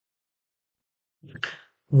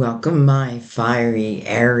Welcome, my fiery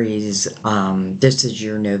Aries. This is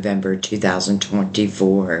your November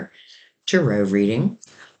 2024 tarot reading.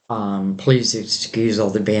 Please excuse all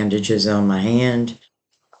the bandages on my hand.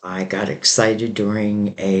 I got excited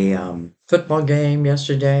during a football game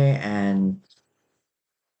yesterday and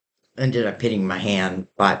ended up hitting my hand.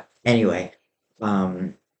 But anyway,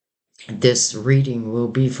 um, this reading will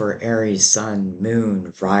be for Aries, Sun,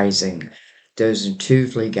 Moon, Rising. Those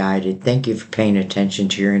intuitively guided. Thank you for paying attention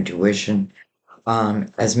to your intuition.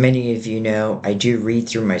 As many of you know, I do read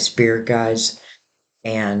through my spirit guides,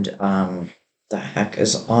 and the heck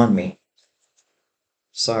is on me?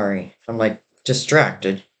 Sorry, I'm like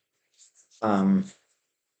distracted. Um,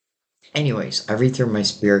 Anyways, I read through my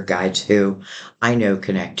spirit guides who I know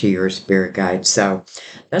connect to your spirit guides. So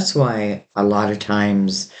that's why a lot of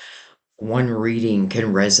times one reading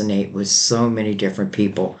can resonate with so many different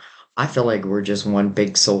people. I feel like we're just one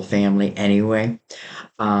big soul family anyway.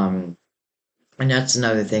 Um, And that's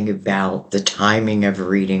another thing about the timing of a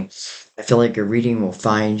reading. I feel like a reading will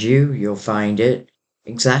find you, you'll find it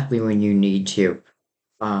exactly when you need to.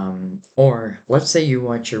 Or let's say you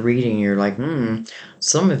watch a reading, you're like,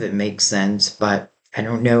 some of it makes sense, but I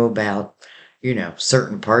don't know about,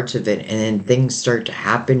 certain parts of it. And then things start to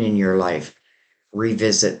happen in your life.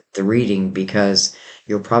 Revisit the reading because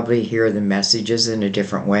you'll probably hear the messages in a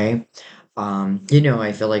different way.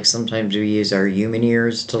 I feel like sometimes we use our human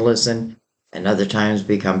ears to listen, and other times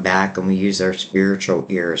we come back and we use our spiritual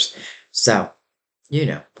ears. So,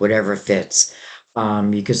 whatever fits.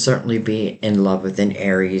 You could certainly be in love with an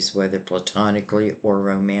Aries, whether platonically or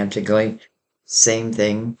romantically. Same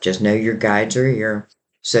thing, just know your guides are here.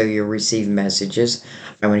 So you'll receive messages.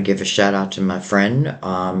 I want to give a shout out to my friend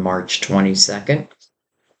on March 22nd.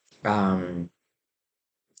 Um,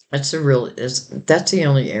 that's the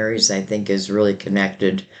only Aries I think is really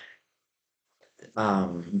connected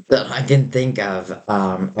that I can think of.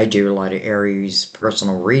 I do a lot of Aries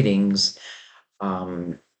personal readings,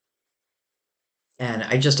 um, and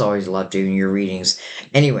I just always love doing your readings.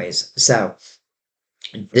 Anyways, so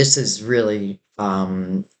this is really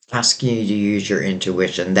asking you to use your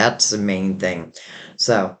intuition. That's the main thing.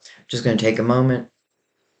 So, just going to take a moment,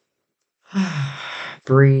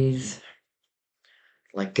 breathe,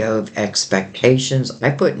 let go of expectations. I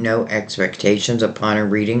put no expectations upon a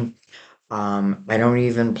reading. I don't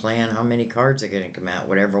even plan how many cards are going to come out.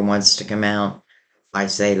 Whatever wants to come out, I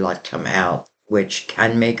say let come out, which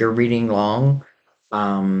can make a reading long.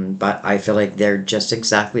 But I feel like they're just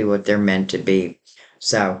exactly what they're meant to be.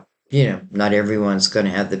 So, not everyone's going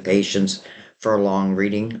to have the patience for a long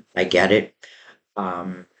reading. I get it.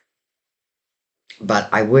 Um, but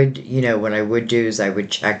I would, what I would do is I would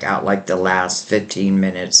check out like the last 15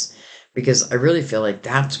 minutes because I really feel like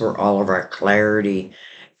that's where all of our clarity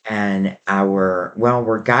and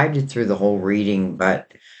we're guided through the whole reading,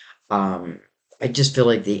 but um, I just feel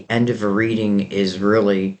like the end of a reading is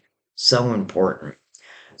really so important.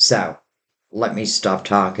 So let me stop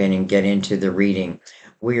talking and get into the reading.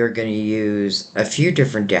 We are going to use a few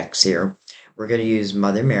different decks here. We're going to use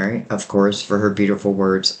Mother Mary, of course, for her beautiful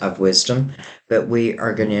words of wisdom, but we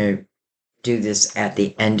are going to do this at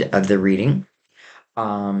the end of the reading.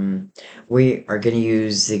 Um, we are going to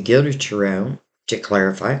use the Gilded Tarot to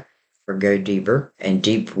clarify or go deeper, and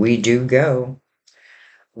deep we do go.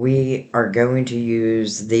 We are going to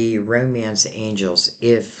use the Romance Angels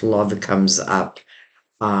if love comes up.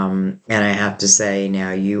 And I have to say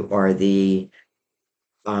now you are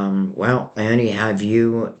I only have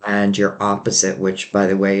you and your opposite, which by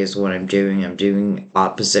the way is what I'm doing. I'm doing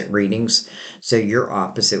opposite readings. So your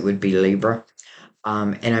opposite would be Libra.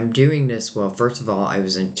 And I'm doing this, well, first of all, I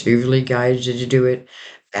was intuitively guided to do it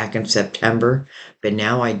back in September, but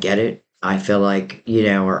now I get it. I feel like,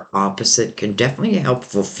 our opposite can definitely help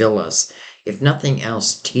fulfill us. If nothing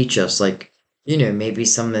else, teach us, like, maybe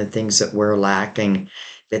some of the things that we're lacking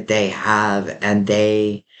that they have and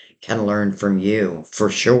they can learn from you for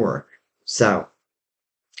sure. So,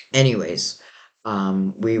 anyways,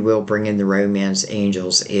 we will bring in the romance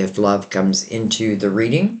angels if love comes into the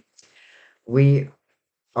reading. We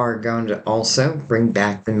are going to also bring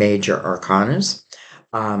back the major arcanas.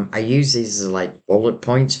 I use these as like bullet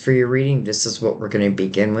points for your reading. This is what we're going to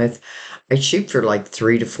begin with. I shoot for like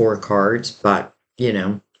 3 to 4 cards, but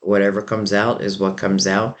whatever comes out is what comes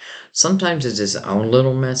out. Sometimes it's his own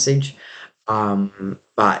little message,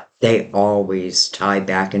 but they always tie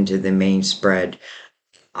back into the main spread.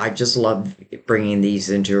 I just love bringing these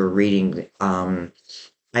into a reading.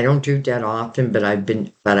 I don't do that often, but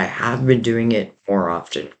I have been doing it more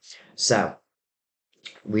often. So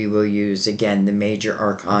we will use again the major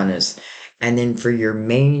arcanas. And then for your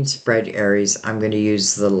main spread, Aries, I'm going to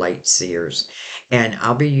use the light seers. And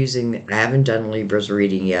I'll be using, I haven't done Libra's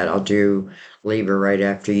reading yet. I'll do Libra right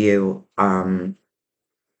after you.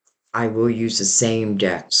 I will use the same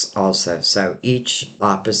decks also. So each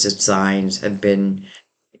opposite signs have been,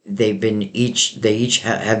 they each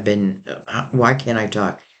have been, why can't I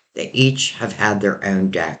talk? They each have had their own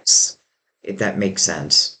decks, if that makes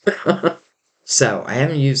sense. So I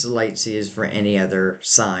haven't used the light seers for any other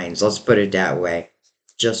signs. Let's put it that way.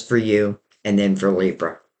 Just for you and then for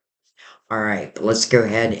Libra. All right, let's go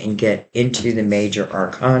ahead and get into the major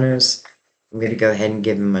arcanas. I'm going to go ahead and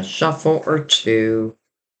give them a shuffle or two.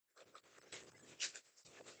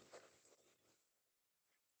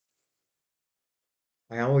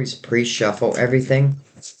 I always pre-shuffle everything,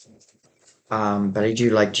 but I do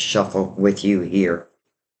like to shuffle with you here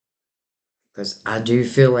because I do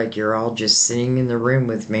feel like you're all just sitting in the room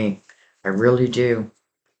with me. I really do.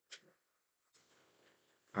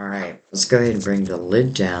 All right, let's go ahead and bring the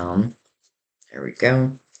lid down. There we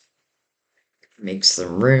go. Make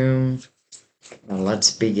some room. Now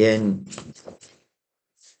let's begin.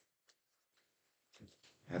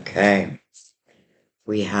 Okay,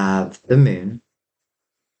 we have the moon.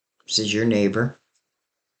 This is your neighbor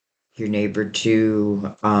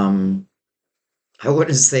to, I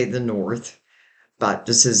wouldn't say the north, but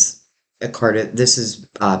this is a card, this is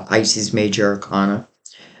Pisces Major Arcana,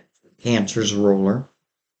 Cancer's ruler.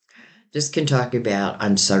 This can talk about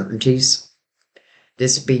uncertainties.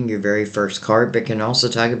 This being your very first card, but can also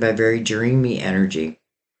talk about very dreamy energy.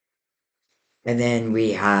 And then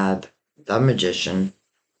we have the Magician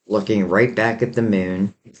looking right back at the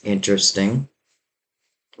moon. Interesting.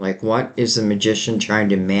 Like, what is the magician trying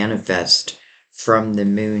to manifest from the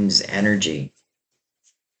moon's energy?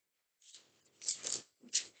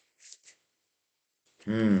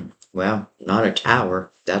 Well, not a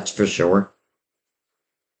tower, that's for sure.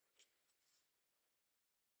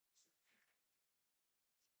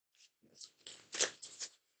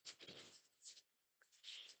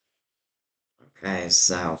 Okay,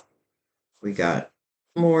 so we got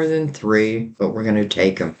more than three, but we're going to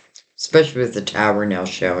take them, especially with the tower now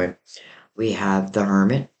showing. We have the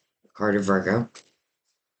Hermit, card of Virgo.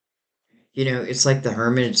 You know, it's like the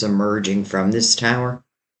Hermit is emerging from this tower.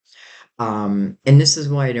 And this is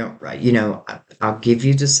why I don't, I'll give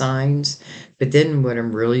you the signs, but then what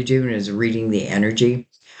I'm really doing is reading the energy,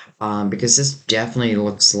 because this definitely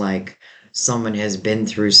looks like someone has been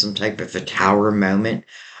through some type of a tower moment,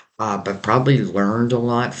 but probably learned a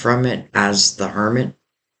lot from it as the hermit.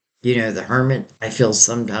 You know, the hermit, I feel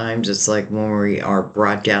sometimes it's like when we are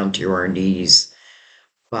brought down to our knees,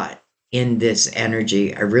 but in this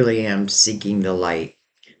energy, I really am seeking the light.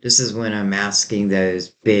 This is when I'm asking those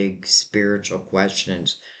big spiritual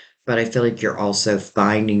questions, but I feel like you're also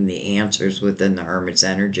finding the answers within the hermit's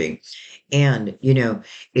energy. And,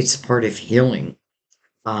 it's part of healing.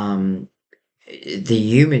 Um, the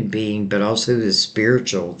human being, but also the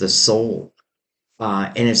spiritual, the soul.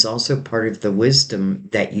 And it's also part of the wisdom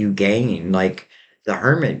that you gain. Like the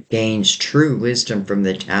hermit gains true wisdom from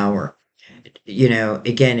the tower.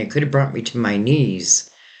 Again, it could have brought me to my knees,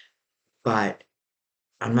 but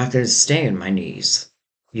I'm not going to stay on my knees.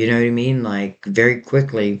 You know what I mean? Like very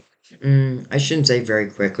quickly. I shouldn't say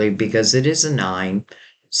very quickly because it is a nine.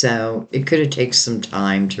 So it could have taken some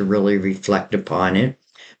time to really reflect upon it.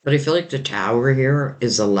 But I feel like the tower here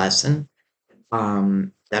is a lesson,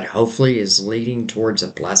 that hopefully is leading towards a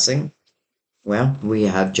blessing. Well, we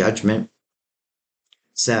have judgment.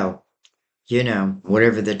 So,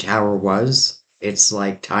 whatever the tower was, it's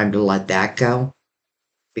like time to let that go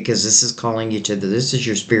because this is calling you to this is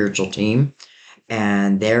your spiritual team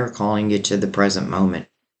and they're calling you to the present moment.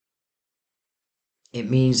 It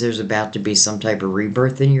means there's about to be some type of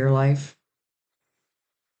rebirth in your life.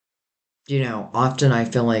 Often I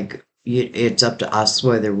feel like it's up to us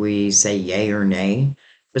whether we say yay or nay,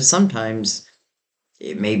 but sometimes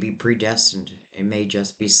it may be predestined. It may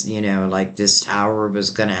just be, like this tower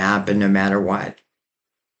was going to happen no matter what.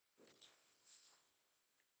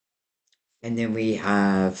 And then we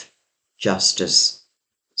have justice.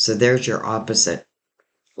 So there's your opposite,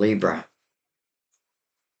 Libra.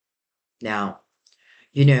 Now,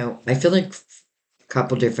 I feel like a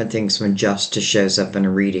couple different things when justice shows up in a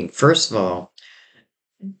reading. First of all,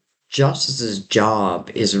 justice's job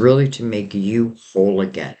is really to make you whole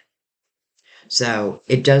again. So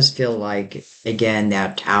it does feel like, again,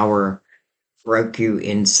 that tower broke you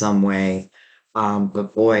in some way.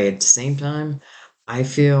 But boy, at the same time, I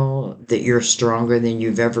feel that you're stronger than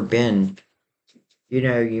you've ever been.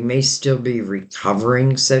 You may still be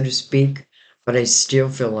recovering, so to speak, but I still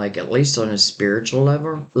feel like, at least on a spiritual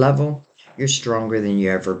level, you're stronger than you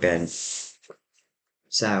ever been.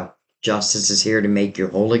 So, justice is here to make you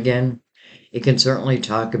whole again. It can certainly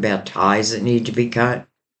talk about ties that need to be cut.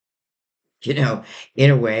 You know, in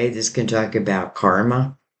a way, this can talk about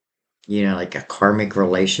karma, like a karmic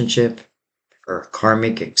relationship or a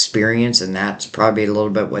karmic experience. And that's probably a little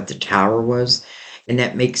bit what the tower was. And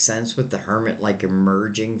that makes sense with the hermit, like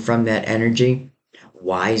emerging from that energy,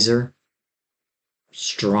 wiser,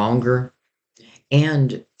 stronger,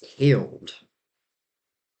 and healed.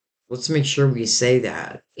 Let's make sure we say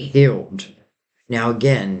that healed. Now,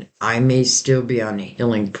 again, I may still be on a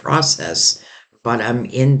healing process, but I'm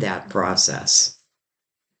in that process.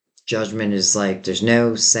 Judgment is like there's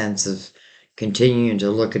no sense of continuing to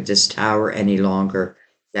look at this tower any longer.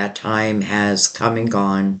 That time has come and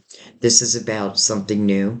gone. This is about something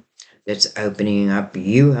new that's opening up.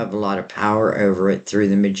 You have a lot of power over it through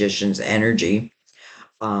the magician's energy.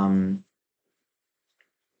 Um,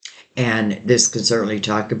 and this can certainly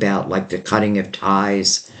talk about like the cutting of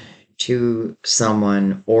ties to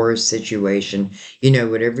someone or a situation.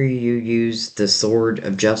 Whatever you use the sword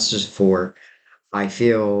of justice for, I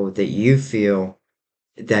feel that you feel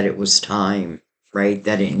that it was time, right?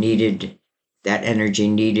 That energy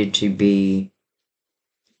needed to be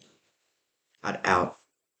cut out.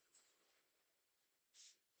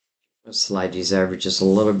 I'll slide these over just a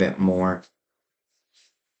little bit more.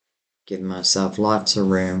 Give myself lots of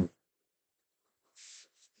room.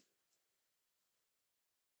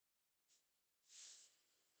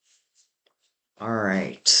 All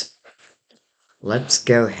right. Let's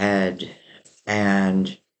go ahead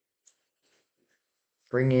and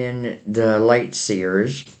bring in the light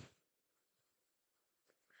seers.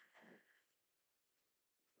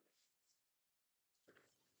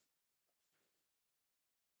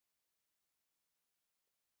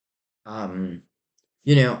 Um,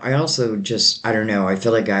 I also I don't know, I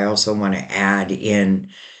feel like I also want to add in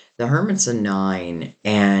the Hermit's a 9,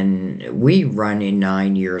 and we run in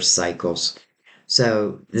 9-year cycles.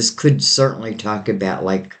 So this could certainly talk about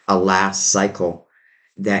like a last cycle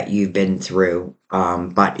that you've been through.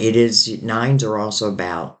 But nines are also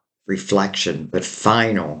about reflection, but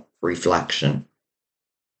final reflection.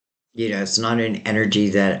 It's not an energy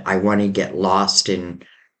that I want to get lost in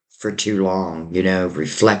for too long.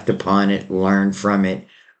 Reflect upon it, learn from it,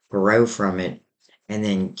 grow from it, and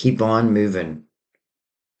then keep on moving.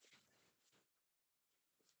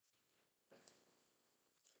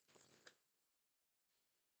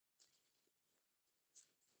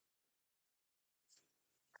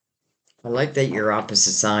 I like that your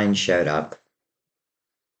opposite sign showed up.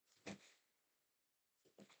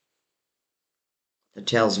 It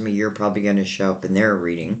tells me you're probably going to show up in their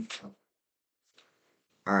reading.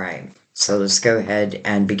 All right, so let's go ahead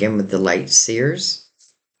and begin with the light seers.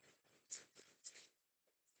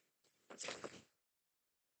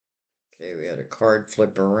 Okay, we had a card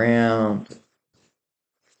flip around.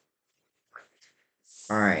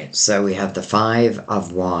 All right, so we have the Five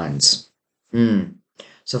of Wands.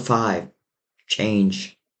 So 5,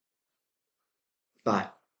 change.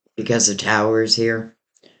 But because the Tower is here,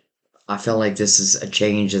 I feel like this is a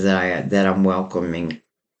change that I'm welcoming.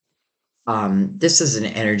 This is an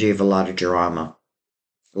energy of a lot of drama,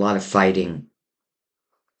 a lot of fighting,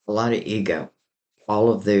 a lot of ego,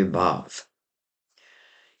 all of the above.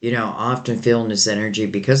 I often feel in this energy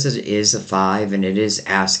because it is a 5 and it is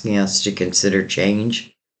asking us to consider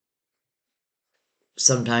change.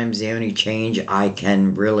 Sometimes the only change I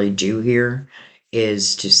can really do here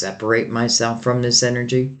is to separate myself from this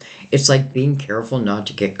energy. It's like being careful not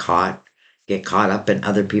to get caught up in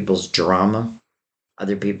other people's drama,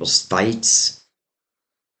 other people's fights,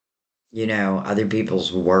 other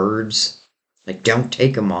people's words. Like, don't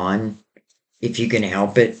take them on if you can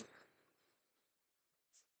help it.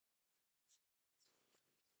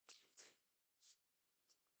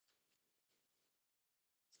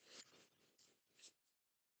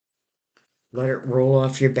 Let it roll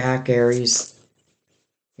off your back, Aries.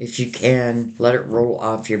 If you can, let it roll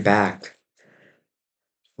off your back.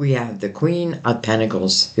 We have the Queen of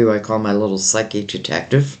Pentacles, who I call my little psychic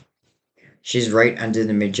detective. She's right under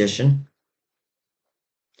the Magician.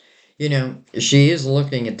 She is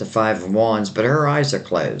looking at the Five of Wands, but her eyes are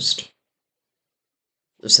closed.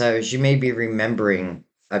 So she may be remembering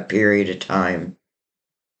a period of time.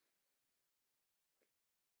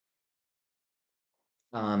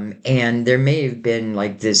 And there may have been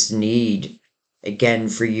like this need, again,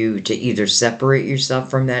 for you to either separate yourself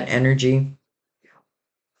from that energy,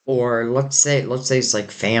 or let's say it's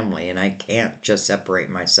like family and I can't just separate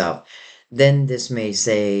myself. Then this may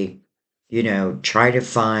say, try to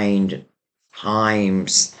find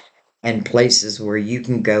times and places where you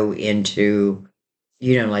can go into,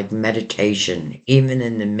 like meditation, even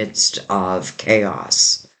in the midst of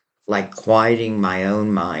chaos, like quieting my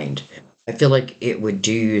own mind. I feel like it would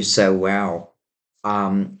do you so well.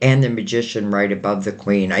 And the magician right above the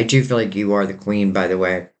queen. I do feel like you are the queen, by the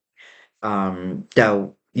way.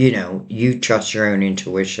 Though, you trust your own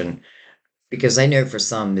intuition. Because I know for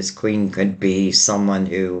some, this queen could be someone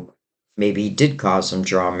who maybe did cause some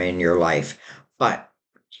drama in your life. But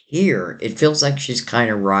here, it feels like she's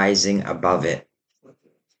kind of rising above it.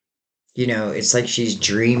 It's like she's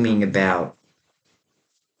dreaming about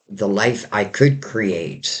the life I could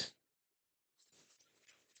create.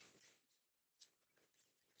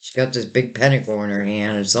 She's got this big pentacle in her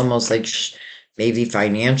hand. It's almost like maybe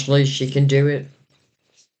financially she can do it.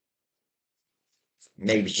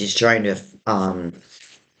 Maybe she's trying to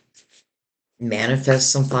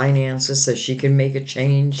manifest some finances so she can make a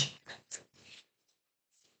change.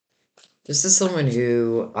 This is someone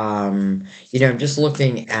who, I'm just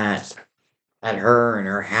looking at her and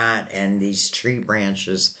her hat and these tree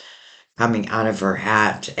branches coming out of her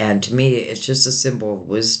hat, and to me, it's just a symbol of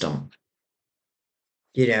wisdom.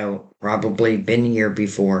 Probably been here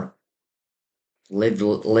before, lived,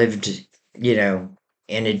 in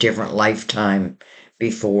a different lifetime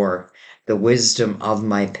before. The wisdom of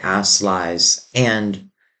my past lives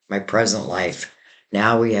and my present life.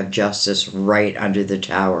 Now we have justice right under the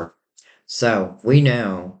tower. So we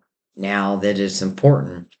know now that it's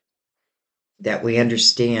important that we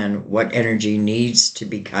understand what energy needs to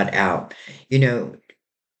be cut out. You know,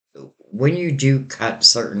 when you do cut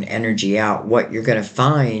certain energy out, what you're going to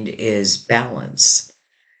find is balance.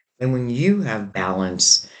 And when you have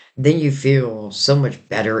balance, then you feel so much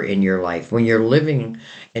better in your life. When you're living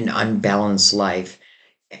an unbalanced life,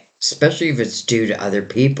 especially if it's due to other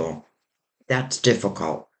people, that's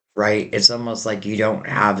difficult, right? It's almost like you don't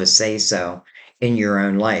have a say so in your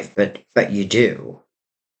own life, but you do.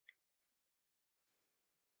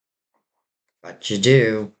 But you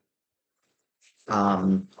do.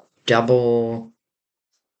 Um, Double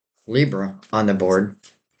Libra on the board.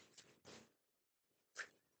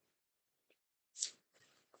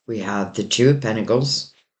 We have the Two of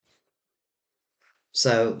Pentacles.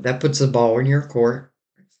 So that puts the ball in your court.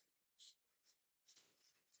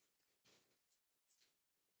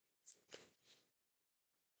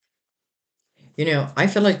 I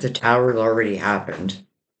feel like the tower already happened,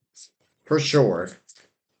 for sure.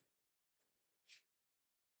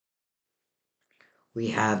 We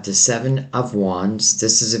have the Seven of Wands.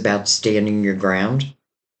 This is about standing your ground.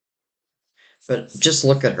 But just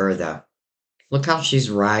look at her, though. Look how she's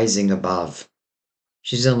rising above.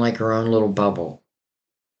 She's in like her own little bubble.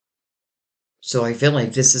 So I feel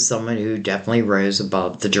like this is someone who definitely rose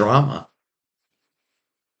above the drama.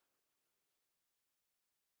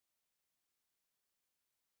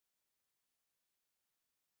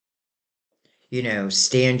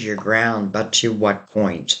 Stand your ground, but to what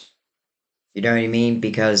point? You know what I mean?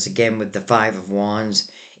 Because again, with the Five of Wands,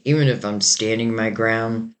 even if I'm standing my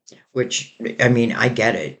ground, which, I mean, I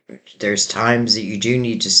get it. There's times that you do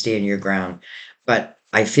need to stand your ground. But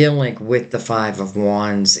I feel like with the Five of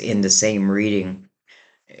Wands in the same reading,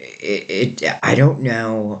 I don't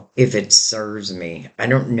know if it serves me. I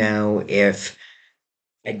don't know if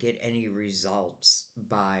I get any results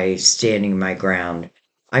by standing my ground.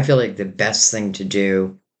 I feel like the best thing to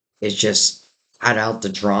do is just cut out the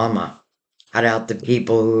drama, cut out the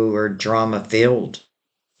people who are drama filled,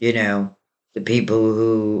 you know, the people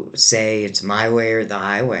who say it's my way or the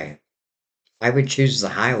highway. I would choose the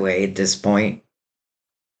highway at this point.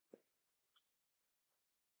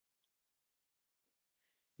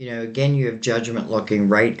 Again, you have judgment looking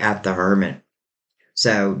right at the hermit.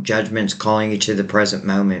 So judgment's calling you to the present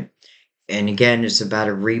moment. And again, it's about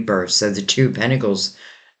a rebirth. So the Two of Pentacles,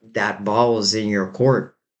 that ball is in your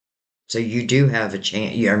court. So you do have a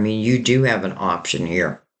chance. I mean, you do have an option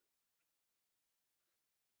here.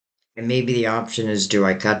 And maybe the option is, do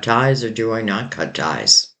I cut ties or do I not cut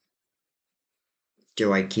ties?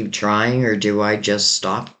 Do I keep trying or do I just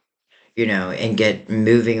stop, and get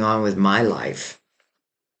moving on with my life?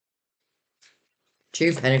 Two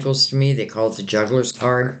of Pentacles to me, they call it the Juggler's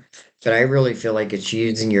card, but I really feel like it's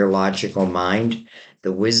using your logical mind,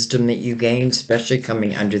 the wisdom that you gain, especially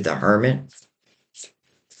coming under the Hermit,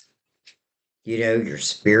 your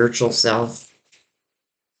spiritual self.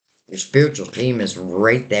 Your spiritual team is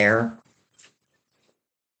right there.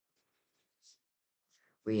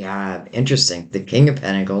 We have, interesting, the King of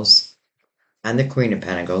Pentacles and the Queen of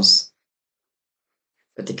Pentacles.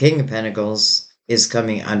 But the King of Pentacles is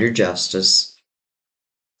coming under justice.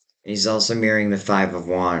 And he's also mirroring the Five of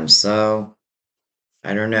Wands. So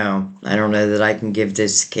I don't know. I don't know that I can give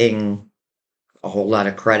this king a whole lot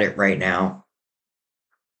of credit right now.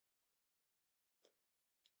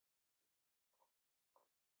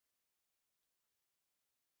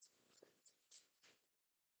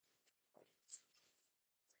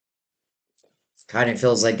 Kind of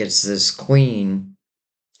feels like it's this queen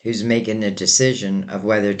who's making the decision of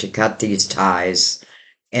whether to cut these ties.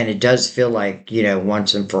 And it does feel like,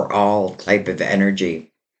 once and for all type of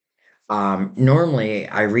energy. Normally,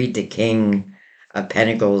 I read the King of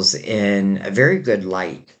Pentacles in a very good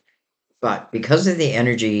light, but because of the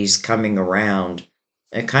energies coming around,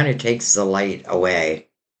 it kind of takes the light away.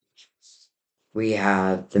 We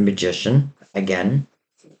have the Magician again.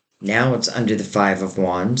 Now it's under the Five of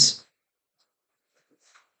Wands.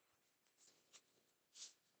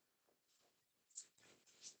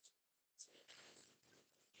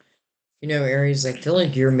 Aries, I feel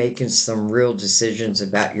like you're making some real decisions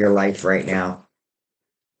about your life right now.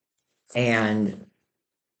 And,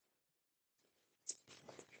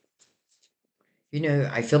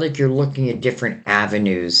 I feel like you're looking at different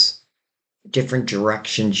avenues, different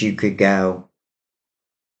directions you could go,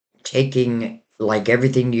 taking like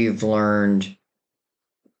everything you've learned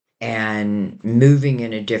and moving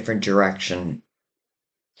in a different direction.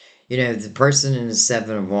 The person in the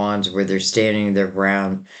Seven of Wands where they're standing their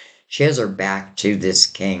ground, she has her back to this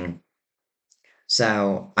king.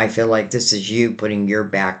 So I feel like this is you putting your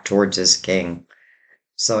back towards this king.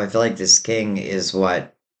 So I feel like this king is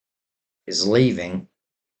what is leaving.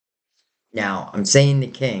 Now, I'm saying the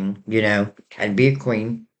king, can be a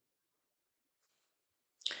queen,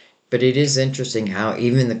 but it is interesting how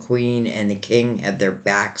even the queen and the king had their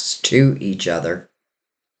backs to each other.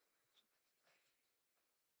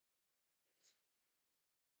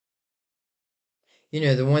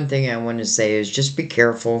 The one thing I want to say is just be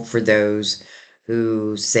careful for those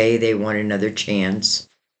who say they want another chance,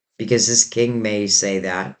 because this king may say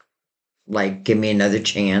that, like, give me another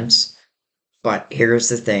chance. But here's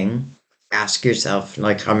the thing, ask yourself,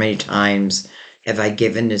 like, how many times have I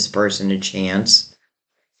given this person a chance?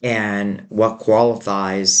 And what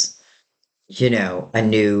qualifies, a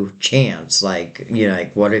new chance? Like,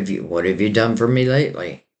 what have you done for me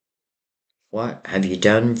lately? What have you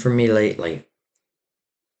done for me lately?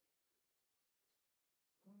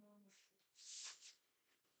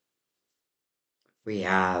 We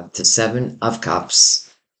have the Seven of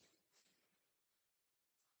Cups,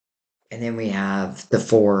 and then we have the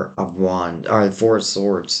Four of Wands, or the Four of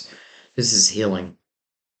Swords. This is healing,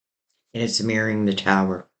 and it's mirroring the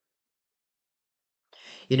Tower.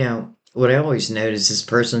 What I always notice, this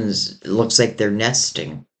person looks like they're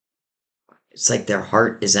nesting. It's like their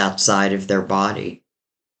heart is outside of their body.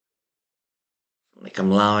 Like,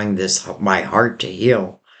 I'm allowing my heart to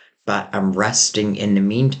heal, but I'm resting in the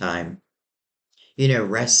meantime.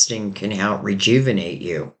 Resting can help rejuvenate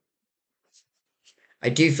you. I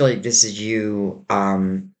do feel like this is you.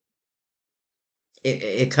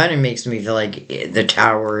 It kind of makes me feel like the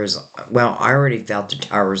towers. Well, I already felt the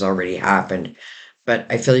towers already happened, but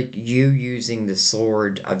I feel like you using the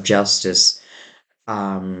sword of justice.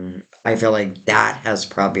 I feel like that has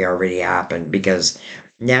probably already happened because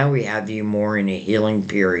now we have you more in a healing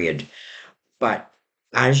period. But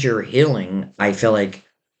as you're healing, I feel like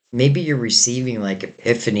maybe you're receiving like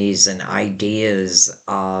epiphanies and ideas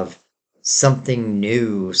of something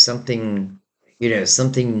new, something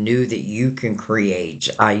new that you can create.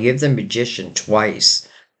 You have the magician twice.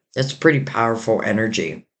 That's pretty powerful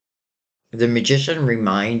energy. The magician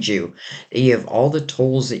reminds you that you have all the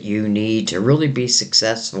tools that you need to really be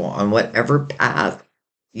successful on whatever path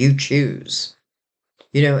you choose.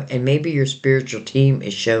 And maybe your spiritual team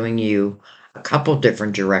is showing you a couple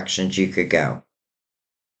different directions you could go.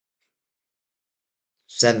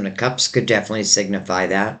 Seven of Cups could definitely signify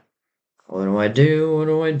that. What do I do? What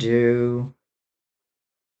do I do?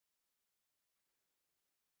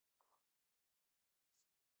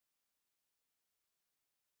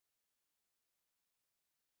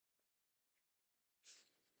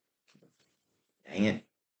 Dang it.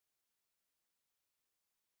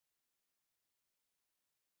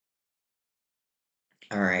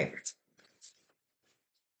 All right.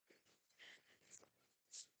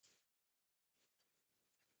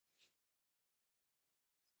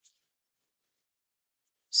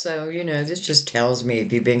 So, this just tells me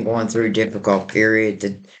if you've been going through a difficult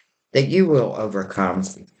period that you will overcome.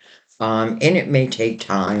 And it may take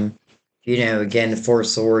time. Again, the Four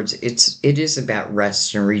Swords, it is about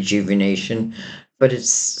rest and rejuvenation, but it's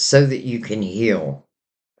so that you can heal.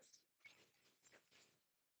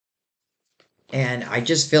 And I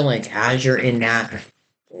just feel like as you're in that,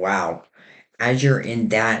 wow, as you're in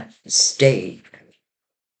that state,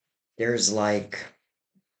 there's like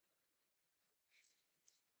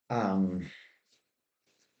um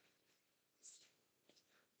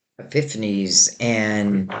epiphanies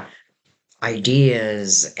and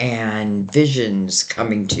ideas and visions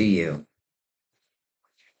coming to you.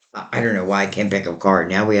 I don't know why I can't pick a card.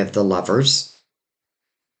 Now we have the Lovers,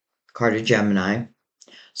 card of Gemini.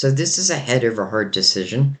 So this is a head over heart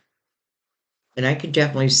decision. And I could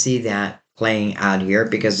definitely see that playing out here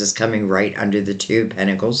because it's coming right under the Two of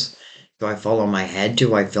Pentacles. Do I follow my head?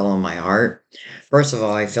 Do I follow my heart? First of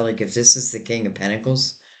all, I feel like if this is the King of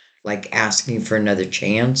Pentacles, like asking for another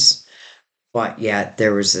chance, but yet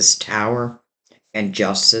there was this Tower and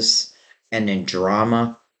justice and then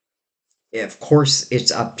drama. Of course,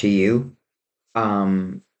 it's up to you.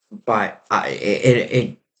 Um, but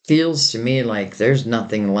it feels to me like there's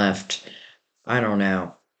nothing left. I don't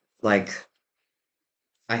know. Like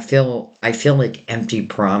I feel like empty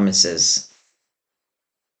promises.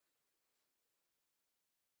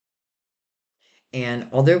 And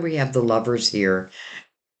although we have the Lovers here,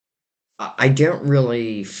 I don't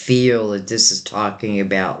really feel that this is talking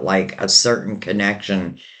about like a certain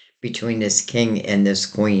connection between this king and this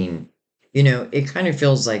queen. It kind of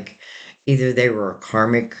feels like either they were a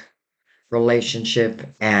karmic relationship,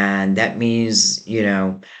 and that means,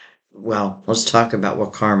 well, let's talk about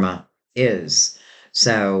what karma is.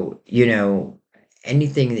 So,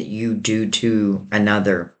 anything that you do to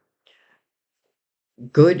another,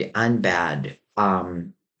 good and bad,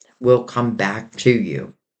 will come back to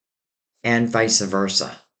you, and vice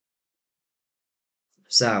versa.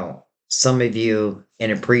 So, some of you in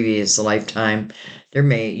a previous lifetime, you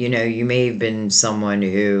may have been someone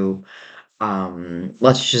who,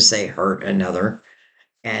 let's just say, hurt another,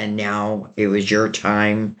 and now it was your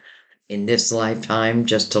time in this lifetime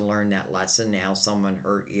just to learn that lesson. Now someone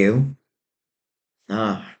hurt you.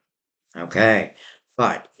 Ah, okay.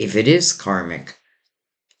 But if it is karmic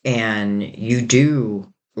and you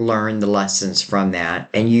do learn the lessons from that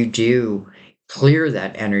and you do clear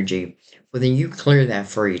that energy, well, then you clear that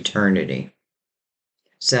for eternity.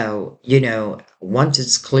 So, once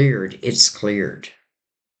it's cleared, it's cleared.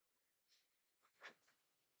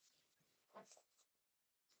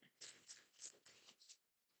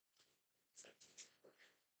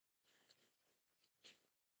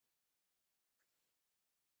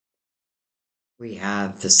 We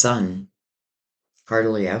have the sun, card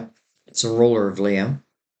of Leo. It's a ruler of Leo.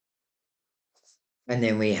 And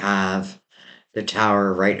then we have the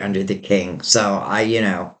tower right under the king. So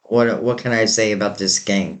what can I say about this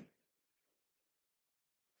king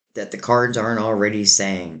that the cards aren't already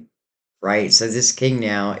saying, right? So this king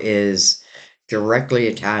now is directly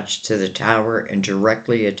attached to the tower and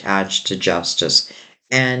directly attached to justice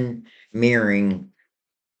and mirroring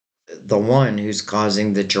the one who's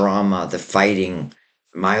causing the drama, the fighting,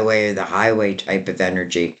 my way or the highway type of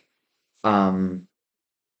energy. Um,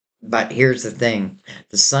 But here's the thing,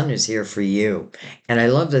 the sun is here for you. And I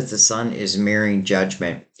love that the sun is mirroring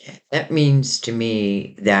judgment. That means to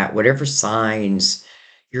me that whatever signs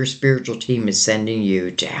your spiritual team is sending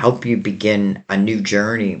you to help you begin a new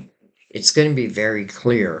journey, it's going to be very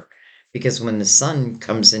clear. Because when the sun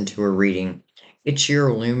comes into a reading, it's your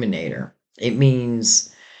illuminator. It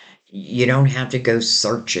means you don't have to go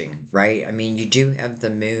searching, right? I mean, you do have the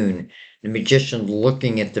moon, the magician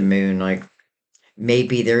looking at the moon like,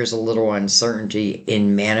 maybe there's a little uncertainty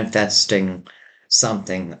in manifesting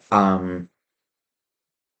something. And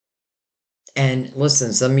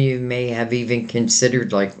listen, some of you may have even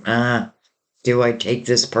considered, like, do I take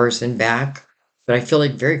this person back? But I feel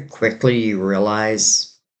like very quickly you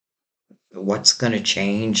realize what's going to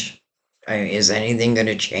change. Is anything going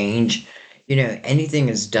to change? Anything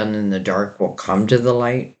that's done in the dark will come to the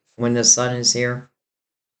light when the sun is here.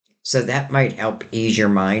 So that might help ease your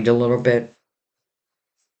mind a little bit.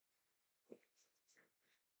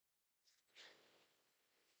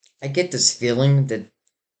 I get this feeling that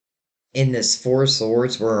in this Four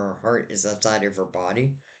Swords, where our heart is outside of our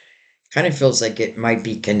body, kind of feels like it might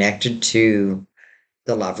be connected to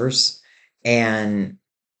the Lovers. And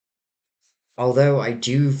although I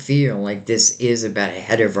do feel like this is about a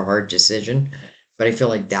head over heart decision, but I feel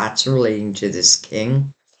like that's relating to this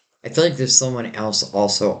king. I feel like there's someone else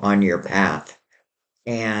also on your path.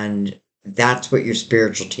 And that's what your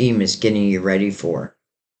spiritual team is getting you ready for.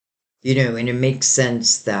 And it makes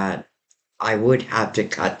sense that I would have to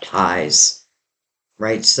cut ties,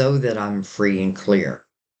 right? So that I'm free and clear.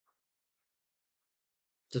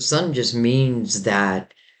 The sun just means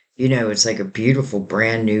that, it's like a beautiful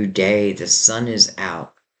brand new day. The sun is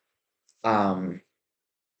out. Um,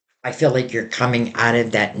 I feel like you're coming out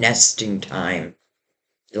of that nesting time.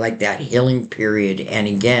 like that healing period. And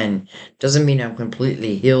again, doesn't mean I'm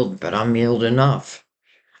completely healed, but I'm healed enough.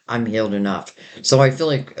 I'm healed enough. So I feel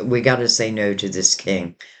like we got to say no to this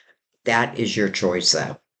king. That is your choice,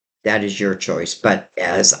 though. That is your choice. But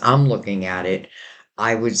as I'm looking at it,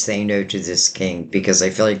 I would say no to this king because I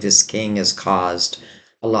feel like this king has caused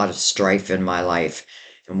a lot of strife in my life.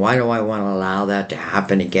 And why do I want to allow that to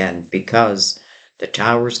happen again? Because the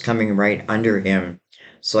tower's coming right under him.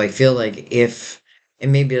 So I feel like if,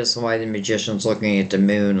 and maybe that's why the magician's looking at the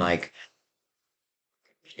moon like,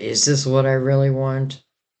 is this what I really want?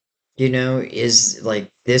 Is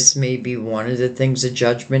like this may be one of the things that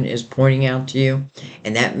judgment is pointing out to you.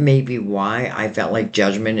 And that may be why I felt like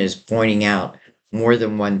judgment is pointing out more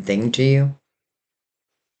than one thing to you.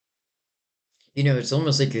 It's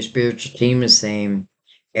almost like your spiritual team is saying,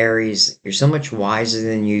 Aries, you're so much wiser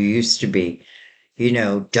than you used to be.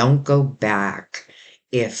 Don't go back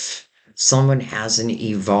if someone hasn't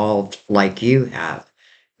evolved like you have.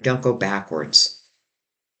 Don't go backwards.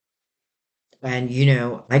 And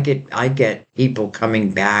I get people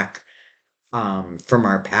coming back from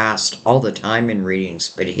our past all the time in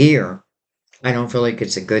readings, but here I don't feel like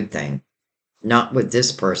it's a good thing. Not with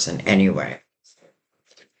this person anyway.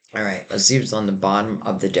 All right, let's see what's on the bottom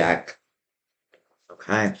of the deck.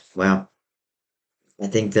 Okay, well, I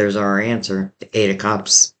think there's our answer. The Eight of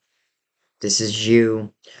Cups. This is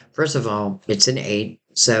you. First of all, it's an eight,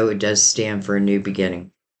 so it does stand for a new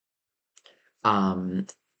beginning. Um,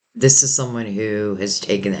 this is someone who has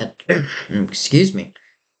taken that, excuse me,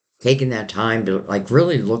 taken that time to like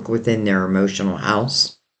really look within their emotional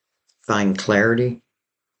house, find clarity.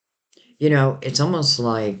 It's almost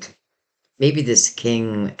like maybe this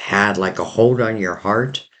king had like a hold on your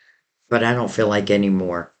heart, but I don't feel like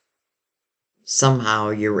anymore. Somehow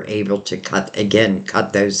you were able to cut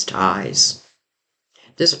those ties.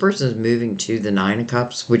 This person is moving to the Nine of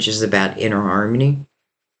Cups, which is about inner harmony.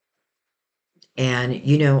 And,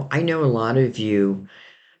 I know a lot of you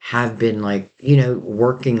have been like,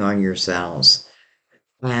 working on yourselves.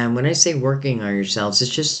 And when I say working on yourselves,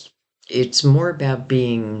 it's more about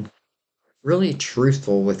being really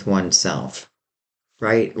truthful with oneself,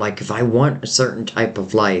 right? Like if I want a certain type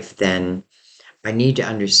of life, then I need to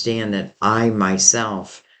understand that I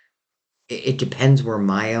myself, it depends where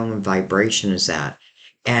my own vibration is at.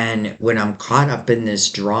 And when I'm caught up in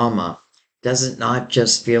this drama, does it not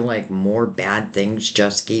just feel like more bad things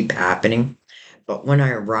just keep happening? But when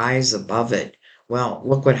I rise above it, well,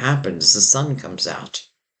 look what happens. The sun comes out.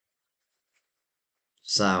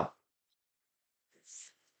 So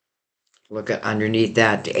look at underneath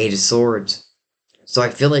that, the Eight of Swords. So I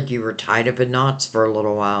feel like you were tied up in knots for a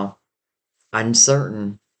little while,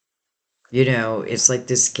 uncertain. It's like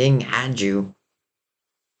this king had you,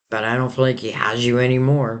 but I don't feel like he has you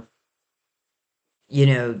anymore.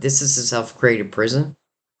 This is a self created prison,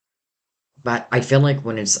 but I feel like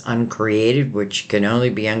when it's uncreated, which can only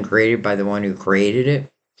be uncreated by the one who created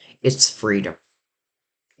it, it's freedom.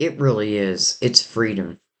 It really is. It's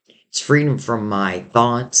freedom. It's freedom from my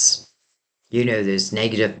thoughts. Those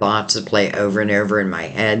negative thoughts that play over and over in my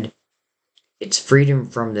head. It's freedom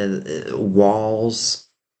from the walls.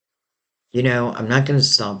 I'm not going to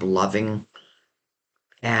stop loving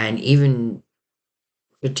and even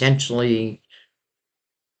potentially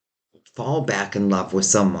fall back in love with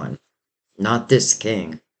someone, not this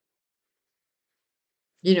king.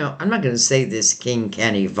 I'm not going to say this king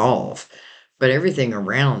can evolve, but everything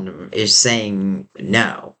around him is saying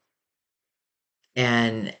no.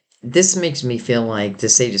 And this makes me feel like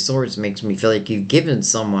the Eight of Swords makes me feel like you've given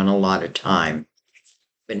someone a lot of time.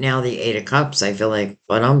 But now the Eight of Cups, I feel like,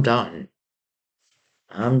 but I'm done.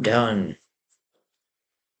 I'm done.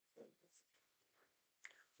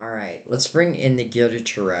 All right, let's bring in the Gilded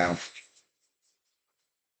Tarot.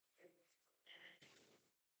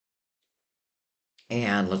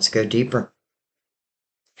 And let's go deeper.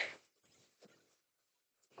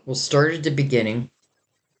 We'll start at the beginning,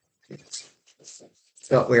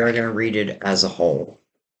 but we are going to read it as a whole.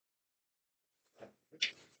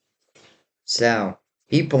 So,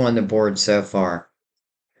 people on the board so far: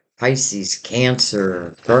 Pisces,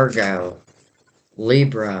 Cancer, Virgo,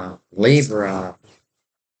 Libra,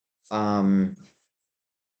 um,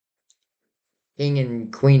 King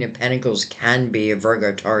and Queen of Pentacles can be a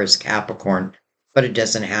Virgo, Taurus, Capricorn, but it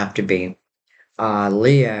doesn't have to be.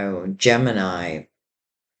 Leo, Gemini,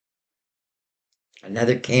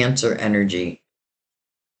 another Cancer energy.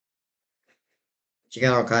 You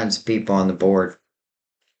got all kinds of people on the board.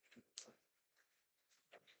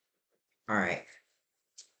 All right.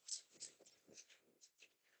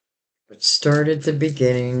 Let's start at the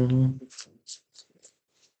beginning.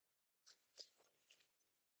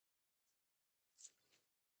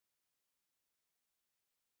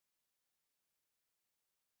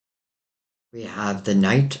 We have the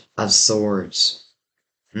Knight of Swords.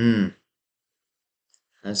 Hmm.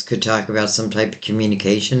 Let's could talk about some type of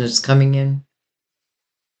communication that's coming in.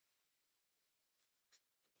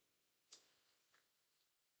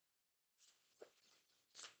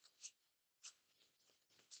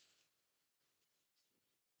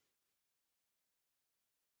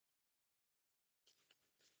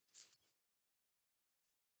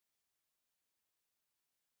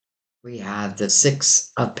 We have the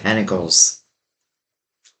Six of Pentacles.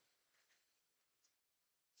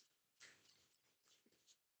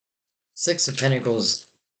 Six of Pentacles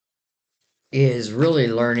is really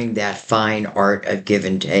learning that fine art of give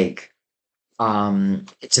and take.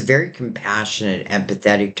 It's a very compassionate,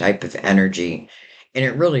 empathetic type of energy. And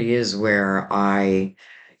it really is where I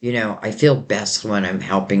feel best when I'm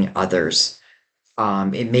helping others.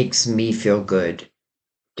 It makes me feel good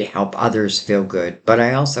to help others feel good. But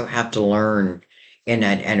I also have to learn in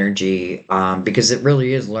that energy, because it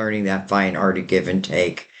really is learning that fine art of give and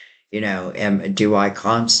take. Do I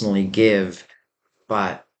constantly give,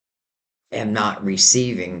 but am not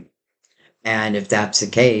receiving? And if that's the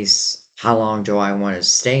case, how long do I want to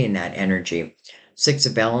stay in that energy? Six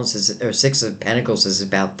of Pentacles is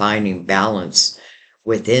about finding balance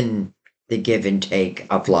within the give and take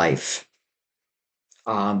of life.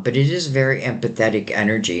 But it is very empathetic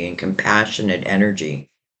energy and compassionate energy.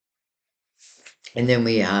 And then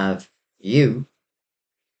we have you.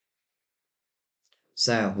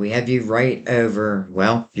 So we have you right over,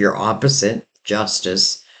 well, your opposite,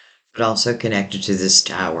 justice, but also connected to this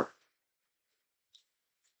tower.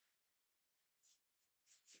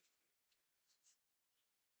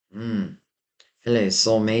 Hmm. Hello,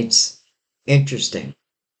 soulmates. Interesting.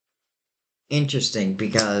 Interesting,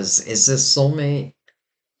 because is this soulmate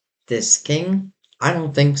this king? I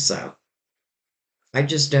don't think so. I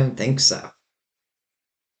just don't think so.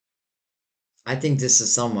 I think this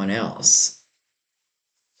is someone else.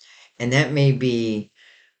 And that may be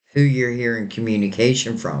who you're hearing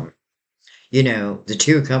communication from. The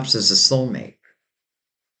Two of Cups is a soulmate.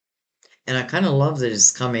 And I kind of love that it's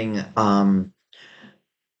coming under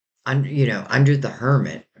the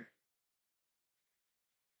Hermit,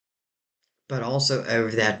 but also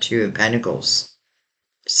over that Two of Pentacles.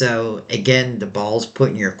 So again, the ball's put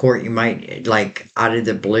in your court. You might, like, out of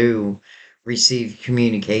the blue, receive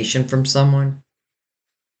communication from someone.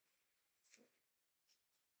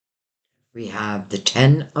 We have the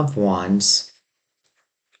Ten of Wands.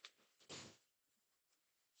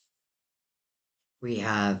 We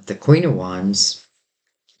have the Queen of Wands.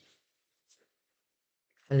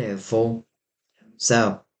 Hello, Fool.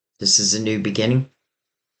 So, this is a new beginning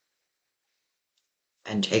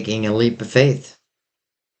and taking a leap of faith.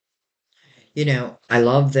 I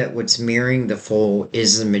love that what's mirroring the Fool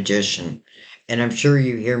is the Magician. And I'm sure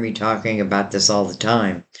you hear me talking about this all the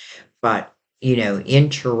time. But, in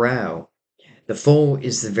Tarot, the Fool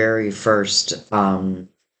is the very first card.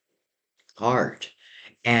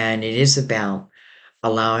 And it is about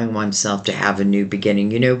allowing oneself to have a new beginning.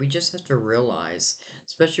 We just have to realize,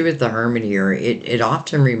 especially with the Hermit here, it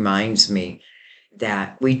often reminds me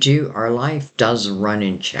that our life does run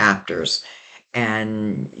in chapters.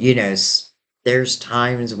 And, there's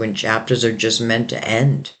times when chapters are just meant to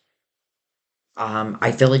end.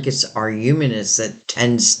 I feel like it's our humanness that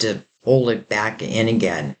tends to pull it back in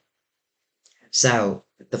again. So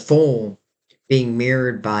the Fool being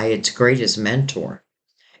mirrored by its greatest mentor.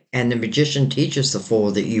 And the Magician teaches the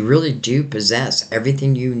Fool that you really do possess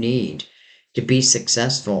everything you need to be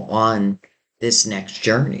successful on this next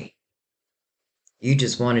journey. You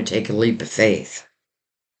just want to take a leap of faith.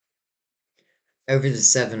 Over the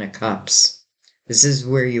Seven of Cups. This is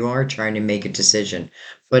where you are trying to make a decision,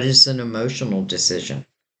 but it's an emotional decision.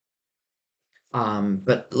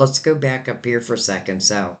 But let's go back up here for a second.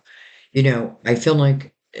 So, I feel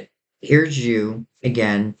like here's you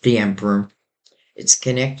again, the Emperor. It's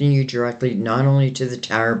connecting you directly not only to the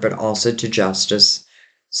tower, but also to justice.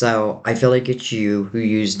 So I feel like it's you who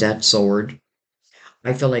used that sword.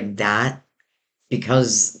 I feel like that,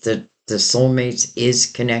 because the soulmates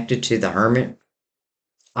is connected to the hermit,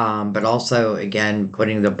 but also again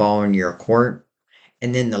putting the ball in your court,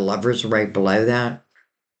 and then the lovers right below that.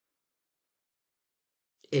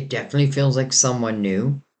 It definitely feels like someone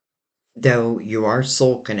new, though you are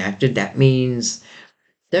soul connected. That means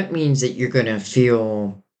that you're gonna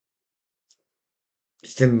feel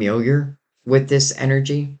familiar with this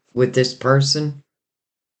energy, with this person.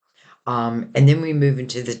 And then we move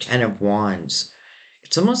into the Ten of Wands.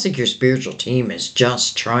 It's almost like your spiritual team is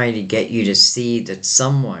just trying to get you to see that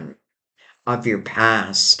someone of your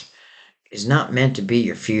past is not meant to be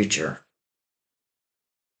your future.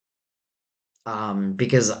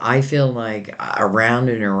 Because I feel like around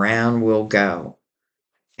and around we'll go,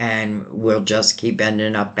 and we'll just keep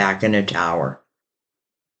ending up back in a tower.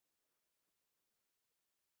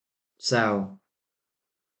 So,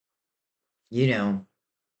 you know,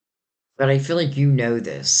 but I feel like you know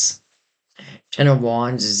this. Ten of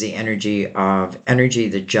Wands is the energy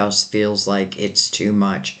that just feels like it's too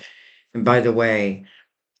much. And by the way,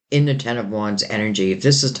 in the Ten of Wands energy, if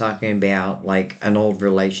this is talking about like an old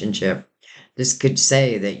relationship, this could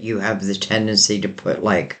say that you have the tendency to put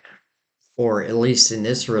like, or at least in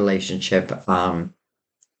this relationship,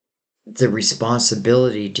 the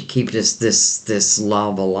responsibility to keep this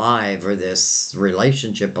love alive or this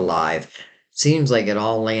relationship alive seems like it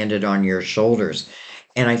all landed on your shoulders.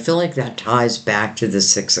 And I feel like that ties back to the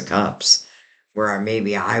Six of Cups, where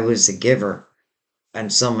maybe I was the giver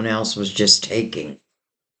and someone else was just taking.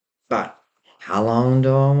 But how long do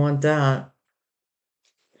I want that?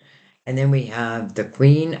 And then we have the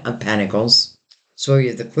Queen of Pentacles. So you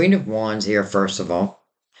have the Queen of Wands here, first of all.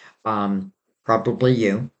 Probably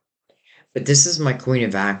you. But this is my Queen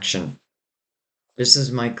of Action. This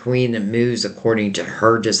is my queen that moves according to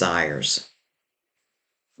her desires.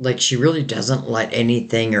 Like she really doesn't let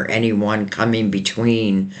anything or anyone come in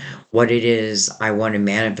between what it is I want to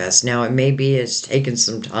manifest. Now, it may be it's taken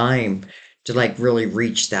some time to like really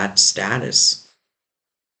reach that status.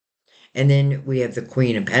 And then we have the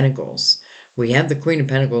Queen of Pentacles. We have the Queen of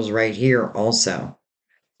Pentacles right here also.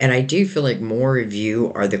 And I do feel like more of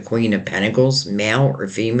you are the Queen of Pentacles, male or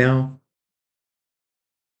female.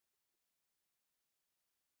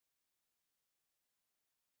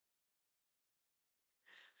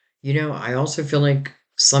 I also feel like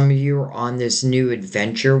some of you are on this new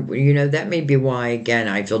adventure. That may be why, again,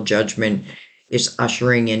 I feel judgment is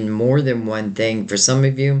ushering in more than one thing. For some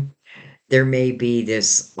of you, there may be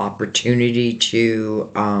this opportunity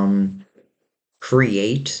to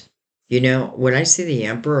create. When I see the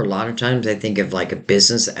Emperor, a lot of times I think of like a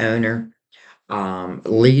business owner,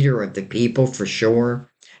 leader of the people for sure.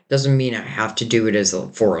 Doesn't mean I have to do it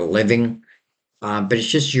for a living. But it's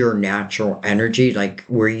just your natural energy, like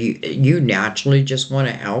where you naturally just want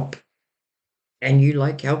to help, and you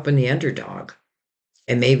like helping the underdog.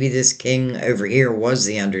 And maybe this king over here was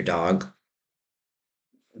the underdog,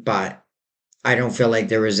 but I don't feel like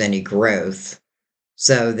there was any growth.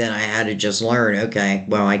 So then I had to just learn, okay,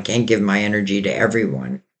 well, I can't give my energy to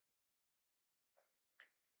everyone.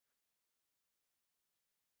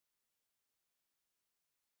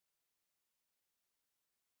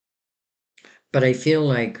 But I feel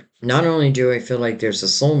like not only do I feel like there's a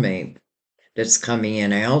soulmate that's coming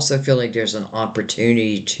in, I also feel like there's an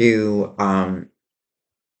opportunity to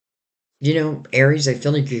Aries, I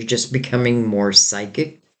feel like you're just becoming more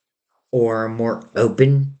psychic or more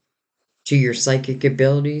open to your psychic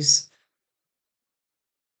abilities.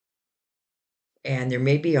 And there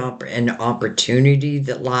may be an opportunity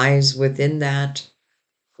that lies within that.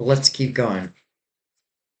 Let's keep going.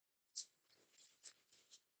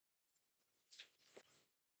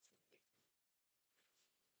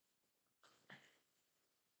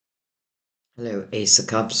 Hello, Ace of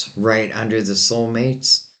Cups, right under the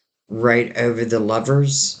soulmates, right over the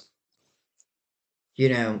lovers.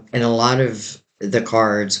 In a lot of the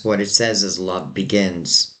cards, what it says is love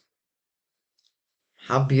begins.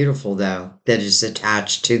 How beautiful, though, that it's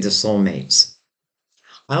attached to the soulmates.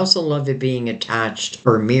 I also love it being attached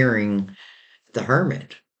or mirroring the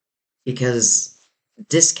hermit because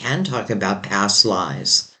this can talk about past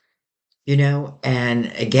lives, and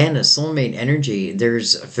again, a soulmate energy,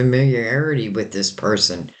 there's a familiarity with this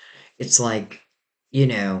person. It's like, you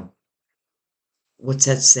know, what's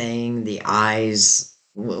that saying?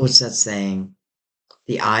 What's that saying?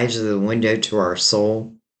 The eyes are the window to our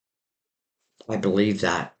soul. I believe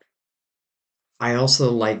that. I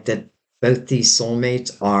also like that both these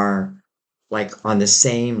soulmates are like on the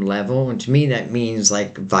same level. And to me, that means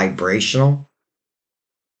like vibrational.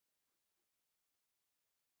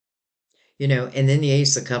 And then the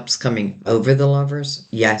Ace of Cups coming over the lovers.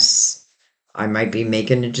 Yes, I might be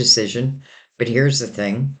making a decision, but here's the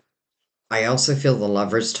thing. I also feel the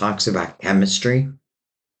lovers talks about chemistry.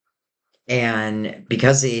 And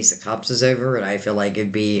because the Ace of Cups is over it, I feel like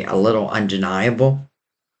it'd be a little undeniable.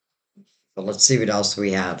 But let's see what else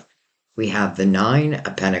we have. We have the Nine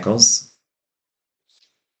of Pentacles.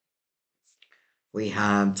 We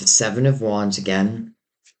have the Seven of Wands again.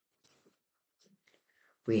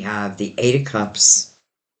 We have the Eight of Cups.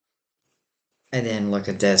 And then look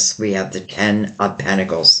at this. We have the Ten of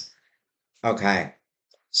Pentacles. Okay.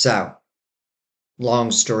 So,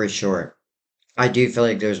 long story short, I do feel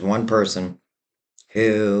like there's one person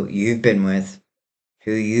who you've been with,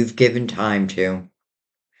 who you've given time to,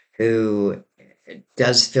 who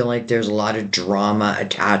does feel like there's a lot of drama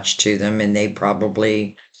attached to them, and they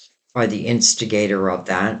probably are the instigator of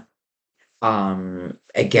that.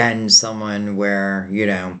 Again, someone where,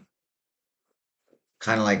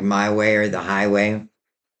 kind of like my way or the highway.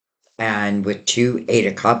 And with two Eight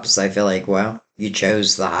of Cups, I feel like, well, you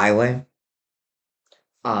chose the highway.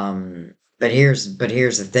 But here's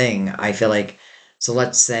the thing. I feel like, so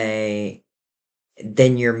let's say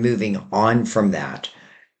then you're moving on from that.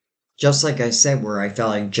 Just like I said, where I felt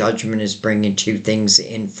like judgment is bringing two things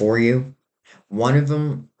in for you. One of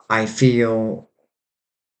them I feel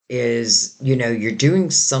is, you're doing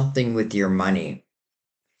something with your money.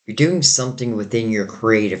 You're doing something within your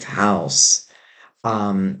creative house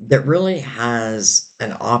that really has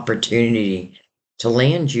an opportunity to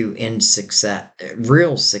land you in success,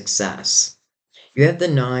 real success. You have the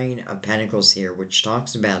Nine of Pentacles here, which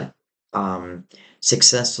talks about um,